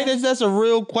 the yeah. fact that that's a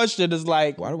real question is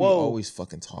like, Why do we whoa. always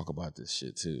fucking talk about this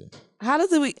shit too? How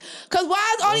does it? Because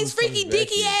why is all these Always freaky comes back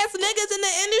deaky here. ass niggas in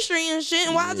the industry and shit?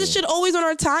 And why is this shit always on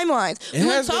our timelines? We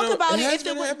wouldn't talk about it if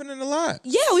it was. happening a lot.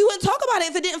 Yeah, we wouldn't talk about it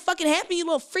if it didn't fucking happen. You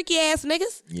little freaky ass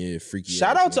niggas. Yeah, freaky.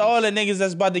 Shout ass out to niggas. all the niggas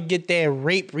that's about to get that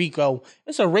rape Rico.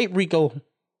 It's a rape Rico,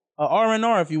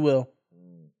 R&R if you will.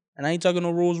 And I ain't talking no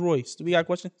Rolls Royce. Do we got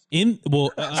questions? I guess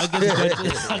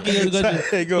the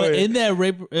question. Go But ahead. in that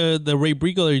rape, the rape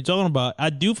Rico that you're talking about,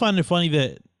 I do find it funny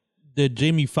that the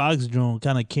Jamie Foxx joint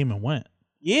kind of came and went.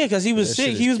 Yeah, because he was That sick.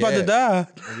 shit He is was about to die.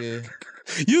 Nigga.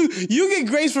 You get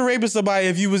grace for raping somebody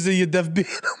if you was in your deathbed.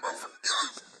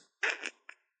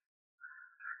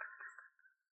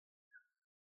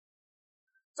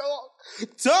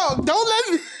 Talk. Don't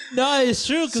let me. No, it's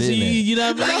true because Sitting there. you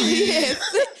know what I mean. Yeah,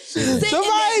 sit in Somebody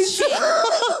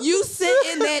that shit. You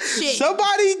sit in that shit.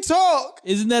 Somebody talk.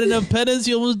 Isn't that enough penance?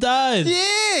 He almost died.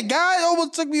 Yeah, God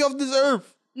almost took me off this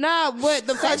earth. Nah, but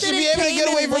the I fact should that be it able to came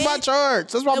get away and from my went,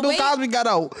 charge. That's why The Bill way- Cosby got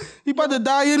out. He about to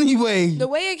die anyway. the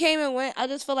way it came and went, I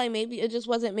just feel like maybe it just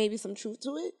wasn't maybe some truth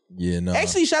to it. Yeah, no.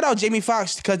 Actually, shout out Jamie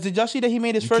Foxx because did y'all see that he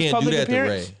made his you first can't do public that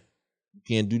appearance? to Ray. You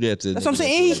can't do that to. That's what I'm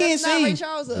saying. He can't That's not Ray sing.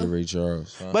 Charles To though. Ray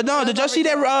Charles. Huh? But no, did y'all see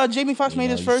that Jamie Foxx made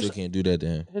No, his you first still can't do that to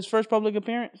him. public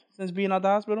appearance since being out the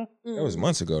hospital? That was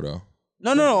months ago though.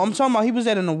 No. I'm talking about he was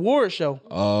at an award show.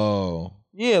 Oh.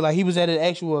 Yeah, like he was at an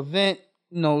actual event,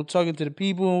 talking to the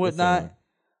people and whatnot.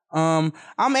 I'm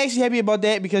actually happy about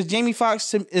that because Jamie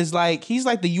Foxx is like he's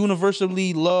like the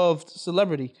universally loved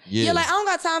celebrity. Yeah, like I don't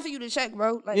got time for you to check,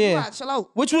 bro. Like, Yeah. you gotta chill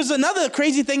out. Which was another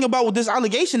crazy thing about this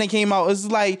allegation that came out.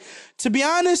 Is like, to be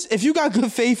honest, if you got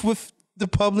good faith with the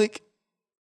public,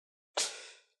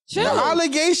 Chill. The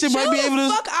allegation might be Chill able the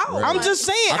to. fuck out. I'm just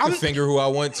saying. I can finger who I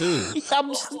want too.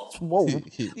 Whoa.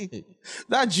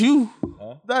 Not you.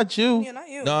 Not you. Yeah, not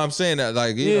you. No, I'm saying that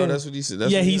like you know that's what he said.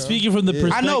 That's Yeah, what, he's speaking from the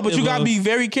perspective. I know, but you gotta of- be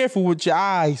very careful with your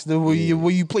eyes. Where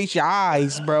you place your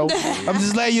eyes, bro. I'm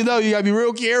just letting you know. You gotta be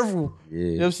real careful.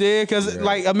 You know what I'm saying? Because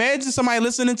like, imagine somebody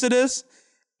listening to this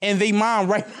and they mom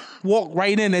walk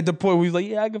right in at the point where he's like,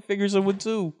 yeah, I can figure something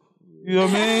too. You know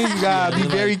what I mean? You gotta be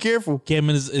very careful.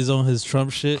 Cameron is on his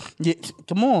Trump shit. Yeah,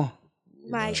 come on.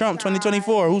 My Trump God.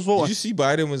 2024. Who's Did voting? you see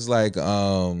Biden was like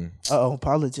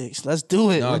Politics. Let's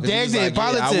do it. no, 'cause he Dag was did like, yeah,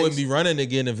 politics. I wouldn't be running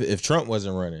again if Trump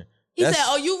wasn't running. He That's- said,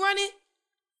 "Oh, you running?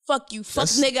 Fuck you, fuck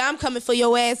That's- nigga. I'm coming for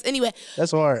your ass anyway."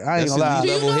 That's hard. I ain't That's gonna lie.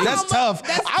 elite Do you know That's how tough. much-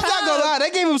 that's I'm not gonna tough. lie.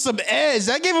 That gave him some edge.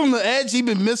 That gave him the edge he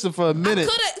been missing for a minute.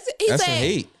 He That's said, some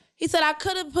hate. He said, "I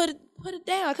could have put it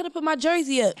down. I could have put my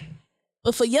jersey up,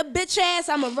 but for your bitch ass,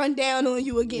 I'ma run down on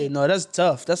you again." Yeah, no, that's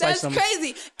tough. That's like That's some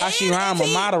crazy. Hashirama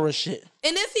Madara shit.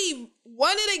 And if he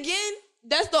won it again,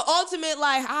 that's the ultimate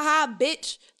like, haha,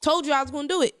 bitch. Told you I was gonna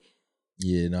do it.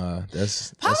 Yeah, nah,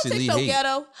 that's Politics elite so hate.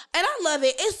 ghetto, and I love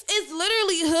it. It's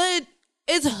literally hood.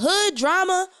 It's hood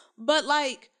drama, but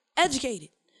like educated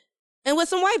and with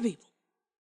some white people.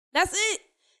 That's it.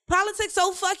 Politics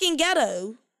so fucking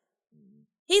ghetto.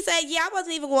 He said, "Yeah, I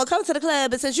wasn't even going to come to the club,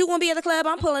 but since you want to be at the club,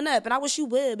 I'm pulling up, and I wish you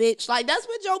would, bitch." Like that's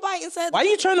what Joe Biden said. Why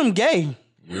you turn him gay?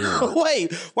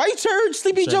 Wait, why you turn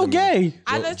Sleepy Joe gay?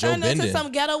 I Joe- just Joe turned into Biden.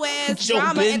 some ghetto ass Joe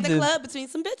drama at the Biden. club between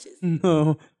some bitches.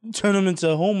 No, you turn him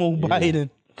into Homo Biden.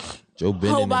 Joe Joe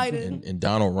Biden, Biden. and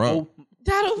Donald Trump.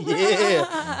 That'll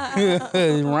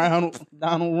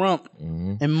Donald Rump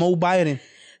and Mo Biden.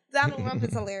 Donald Trump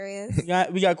is hilarious.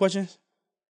 We got questions?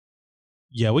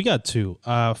 Yeah, we got two.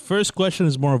 First question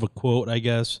is more of a quote, I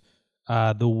guess.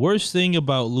 The worst thing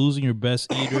about losing your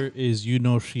best eater is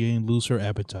she ain't lose her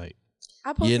appetite.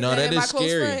 I posted Yeah, no, that in my is close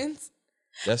scary. friends.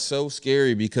 That's so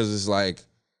scary because it's like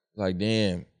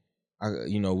damn,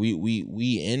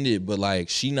 we ended, but like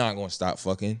she not gonna stop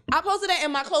fucking. I posted that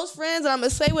in my close friends, and I'm gonna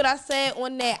say what I said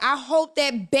on that. I hope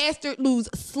that bastard lose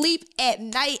sleep at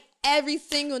night every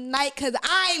single night, cause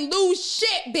I ain't lose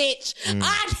shit, bitch.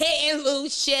 I didn't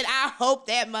lose shit. I hope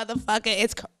that motherfucker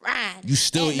is crying. You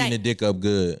still at eating night. the dick up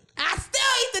good I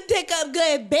still eat the dick up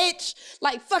good, bitch.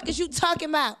 Like fuck is you talking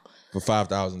about? for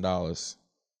 $5,000.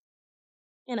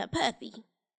 And a puppy.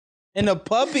 And a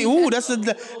puppy. Ooh, that's a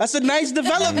nice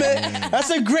development. That's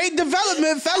a great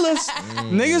development, fellas.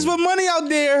 Niggas with money out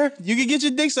there. You can get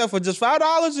your dick sucked for just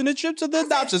 $5 and a trip to the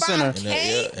adoption center.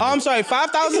 $5K? Oh, I'm sorry,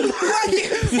 5,000.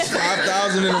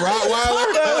 5,000 in a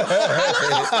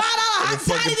Rottweiler. I'm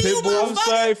fucking tired of pit you, bull. I'm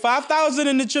sorry, 5,000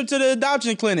 in the trip to the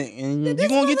adoption clinic, and you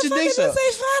gonna get your dick sucked.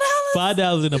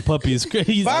 $5 in a puppy is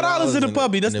crazy. $5 in a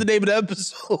puppy. That's in the the- name of the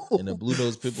episode. And a blue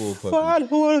nose pit bull puppy.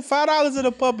 $5 in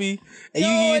a puppy, and you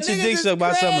can get your dick sucked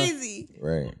by summer. Crazy.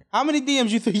 Right. How many DMs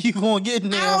you think you gonna get in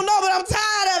there? I don't know, but I'm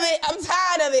tired of it. I'm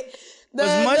tired of it. The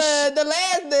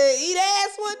eat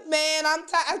ass one, man. I'm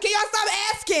tired. Can y'all stop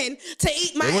asking to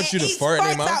eat my They want ass? you to Eat fart in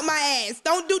their farts mouth? out my ass.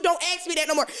 Don't ask me that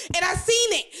no more. And I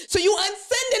seen it. So you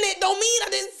unsending it don't mean I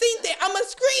didn't see that. I'ma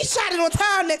screenshot it on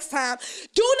time next time.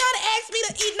 Do not ask me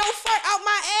to eat no fart out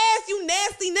my ass, you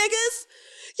nasty niggas.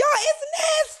 Y'all, it's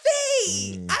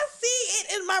nasty. I see it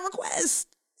in my request.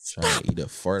 Trying to eat a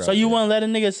fart. So out you there. want to let a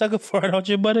nigga suck a fart out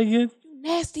your butt again? You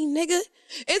nasty nigga.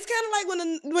 It's kind of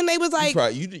like when they was like,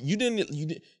 You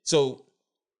didn't. So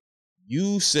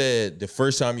you said the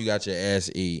first time you got your ass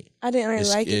ate. I didn't really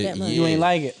It's- like it that it- much. You ain't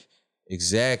like it.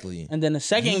 Exactly. And then the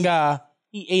second guy,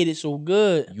 he ate it so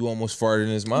good. You almost farted in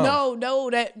his mouth. No,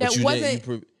 that But you wasn't.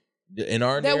 didn't- in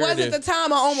our That wasn't narrative, the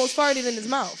time I almost farted in his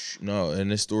mouth. No, in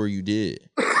this story you did.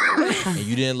 And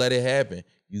you didn't let it happen.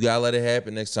 You gotta let it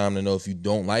happen next time to know if you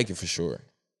don't like it for sure.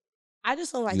 I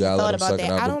just don't like You the gotta let thought him about suck it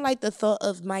that. out I the- don't like the thought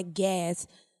of my gas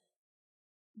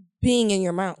being in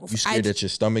your mouth. You scared that your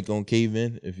stomach gonna cave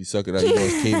in? If you suck it out, you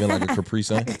gonna cave in like a Capri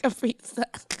Sun?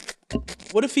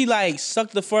 What if he like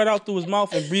sucked the fart out through his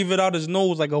mouth and breathed it out his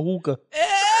nose like a hookah?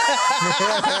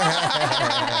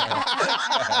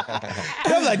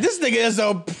 I'm like, this nigga is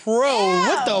a pro.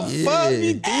 What the fuck?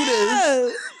 He do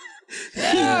this?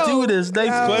 He do this?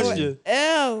 Nice question.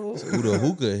 Ew. Who the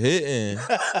hookah hitting?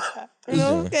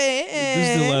 Okay. This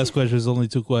is the last question. There's only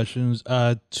two questions.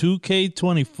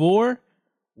 2K24.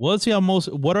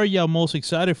 What are y'all most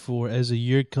excited for as the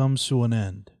year comes to an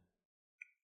end?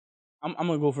 I'm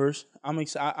gonna go first. I'm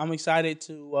excited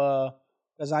to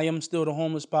because I am still the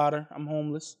homeless potter. I'm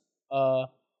homeless. For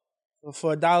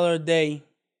 $1 a day,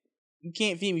 you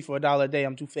can't feed me for $1 a day.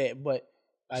 I'm too fat. But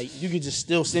like you could just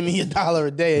still send me $1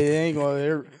 a day. It ain't gonna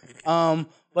hurt.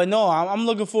 But no, I'm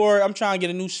looking for. I'm trying to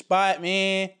get a new spot,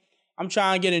 man. I'm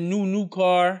trying to get a new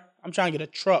car. I'm trying to get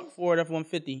a truck, Ford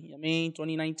F-150. You know what I mean,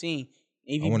 2019.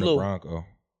 Navy I want blue. a Bronco.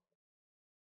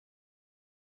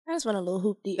 I just want a little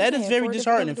hoopty. That is very Ford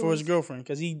disheartening for his F-150s. girlfriend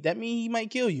because that means he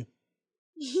might kill you.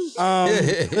 If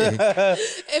that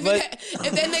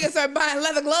nigga start buying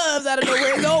leather gloves out of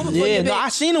nowhere, it's over for you, yeah, bitch. no, I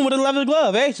seen him with a leather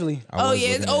glove actually. I Oh was yeah,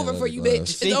 it's looking at over for leather you,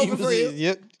 gloves. bitch. It's over for you.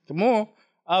 Yep, come on.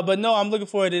 But no, I'm looking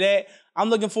forward to that.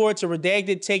 I'm looking forward to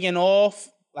Redacted taking off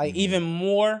like even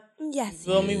more. Yes.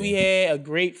 Feel me? We had a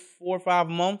great 4 or 5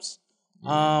 months.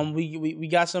 We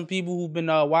got some people who've been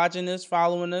watching us,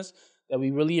 following us that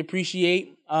we really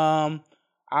appreciate. I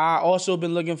also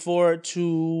been looking forward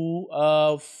to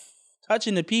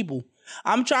touching the people.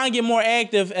 I'm trying to get more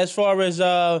active as far as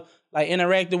like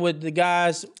interacting with the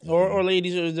guys or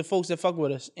ladies or the folks that fuck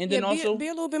with us. And then also be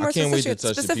a little bit I more can't wait to touch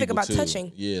the specific people about too.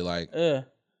 touching. Yeah, like yeah.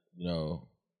 you know,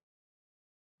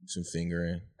 some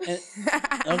fingering.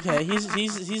 Okay, he's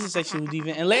a sexual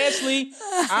deviant. And lastly,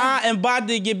 I am about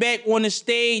to get back on the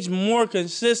stage more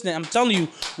consistent. I'm telling you,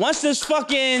 once this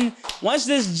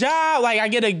job, like I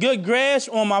get a good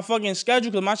grasp on my fucking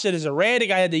schedule, because my shit is erratic.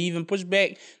 I had to even push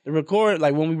back the record,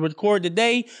 like when we record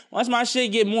today. Once my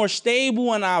shit get more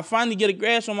stable and I finally get a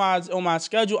grasp on my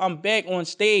schedule, I'm back on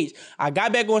stage. I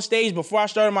got back on stage before I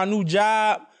started my new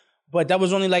job, but that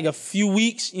was only like a few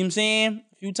weeks, you know what I'm saying?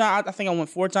 A few times. I think I went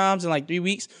 4 times in like 3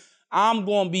 weeks. I'm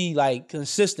going to be like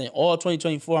consistent all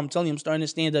 2024. I'm telling you, I'm starting to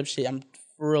stand up shit. I'm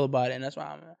for real about it. And that's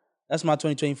why that's my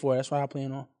 2024. That's why I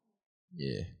plan on.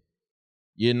 Yeah.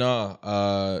 Yeah, no.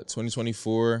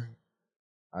 2024,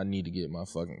 I need to get my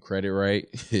fucking credit right.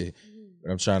 But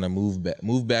I'm trying to move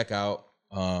back out.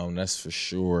 That's for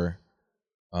sure.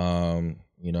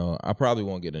 You know, I probably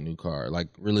won't get a new car. Like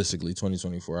realistically,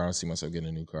 2024, I don't see myself getting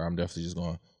a new car. I'm definitely just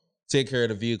going to take care of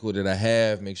the vehicle that I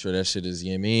have, make sure that shit is, you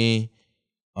know what I mean?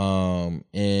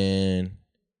 And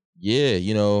yeah,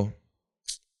 you know,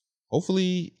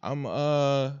 hopefully I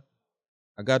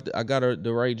got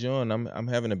the right John. I'm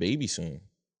having a baby soon,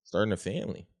 starting a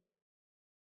family.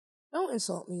 Don't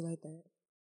insult me like that.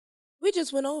 We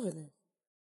just went over this.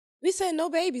 We said no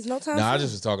babies, no time. Nah, I soon.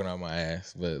 just was talking out my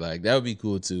ass, but like that would be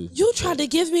cool too. You tried to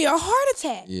give me a heart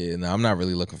attack. Yeah, no, I'm not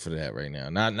really looking for that right now.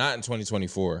 Not in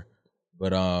 2024.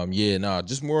 But yeah, no,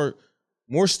 just more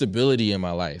stability in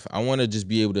my life. I want to just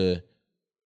be able to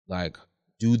like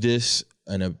do this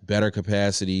in a better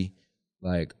capacity,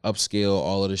 like upscale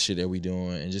all of the shit that we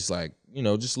doing, and just like, you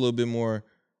know, just a little bit more.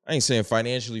 I ain't saying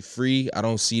financially free. I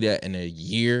don't see that in a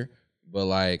year, but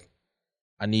like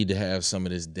I need to have some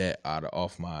of this debt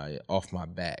off my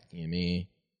back. You know what I mean?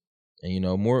 And you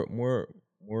know, more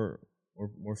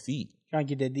feet. Trying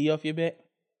to get that D off your back?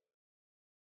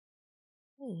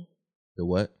 The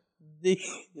what? The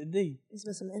D. It's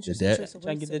been some The interesting debt? choice of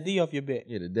Trying to words get the today. D off your back.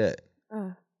 Yeah, the debt.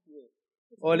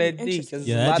 Or that D. Interesting. Cause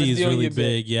Yeah, there's a that lot D of is D on really your back.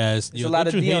 big. Yes, There's a lot don't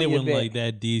of you D on hate it your when back. like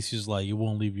that D's just like it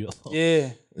won't leave you alone.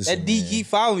 Yeah. Listen, That D man. keep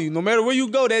following you. No matter where you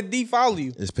go, that D follow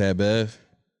you. It's Pat Bev.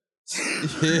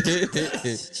 Is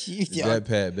that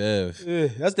Pat Bev? Yeah,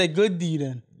 that's that good D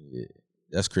then. Yeah,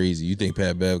 that's crazy. You think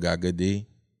Pat Bev got good D?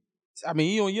 I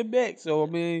mean, he on your back, so I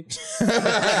mean,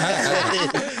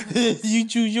 you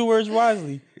choose your words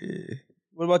wisely.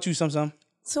 What about you, Some?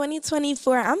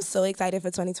 2024. I'm so excited for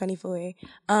 2024.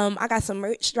 I got some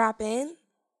merch dropping.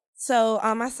 So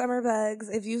my Summer Bugs,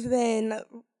 if you've been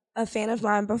a fan of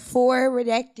mine before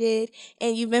Redacted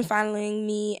and you've been following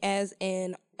me as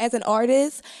an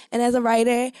artist and as a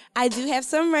writer, I do have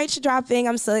some merch dropping.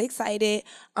 I'm so excited.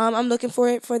 I'm looking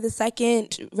forward for the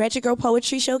second Ratchet Girl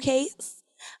Poetry Showcase.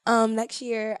 Next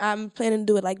year, I'm planning to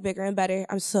do it like bigger and better.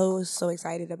 I'm so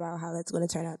excited about how that's going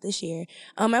to turn out this year.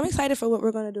 I'm excited for what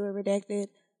we're going to do at Redacted.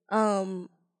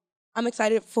 I'm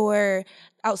excited for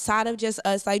outside of just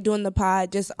us like doing the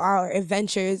pod, just our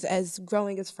adventures as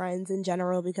growing as friends in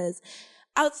general, because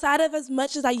outside of as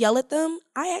much as I yell at them,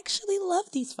 I actually love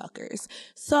these fuckers.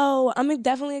 So I'm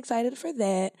definitely excited for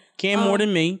that. Cam more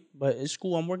than me, but it's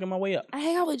cool. I'm working my way up. I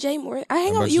hang out with Jay more. I hang I'm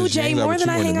out about with to you, say, she Jay, hangs out more with than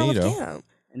you I more hang than out me, with though. Cam.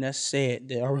 And that's sad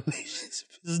that our relationship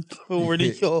is lower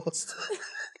than yours.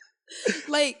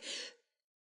 Like,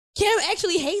 Cam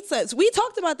actually hates us. We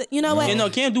talked about that. You know what? You know,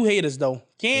 Cam do hate us though.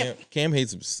 Cam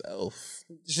hates himself.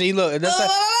 See, look,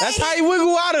 that's how he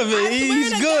wiggle out of it. I He's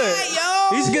swear to good.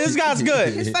 God, yo. He's good. This guy's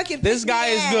good. He's fucking This guy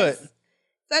is pick-me good. ass.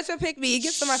 Such a pick me. It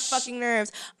gets on my fucking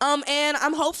nerves. And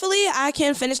I'm hopefully I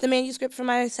can finish the manuscript for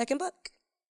my second book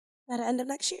by the end of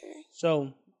next year.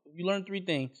 So, you learned 3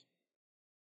 things.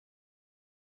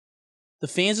 The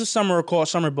fans of Summer are called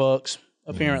Summer Bugs,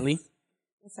 apparently.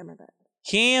 Summer book.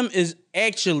 Cam is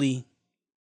actually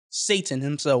Satan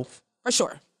himself. For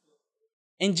sure.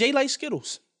 And Jay likes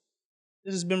Skittles.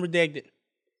 This has been Redacted.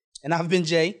 And I've been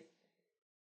Jay.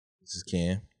 This is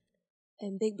Cam.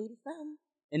 And big booty thumb.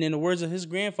 And in the words of his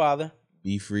grandfather,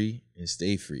 Be free and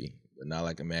stay free, but not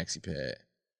like a maxi pad.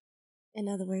 In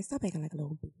other words, stop acting like a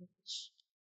little bitch.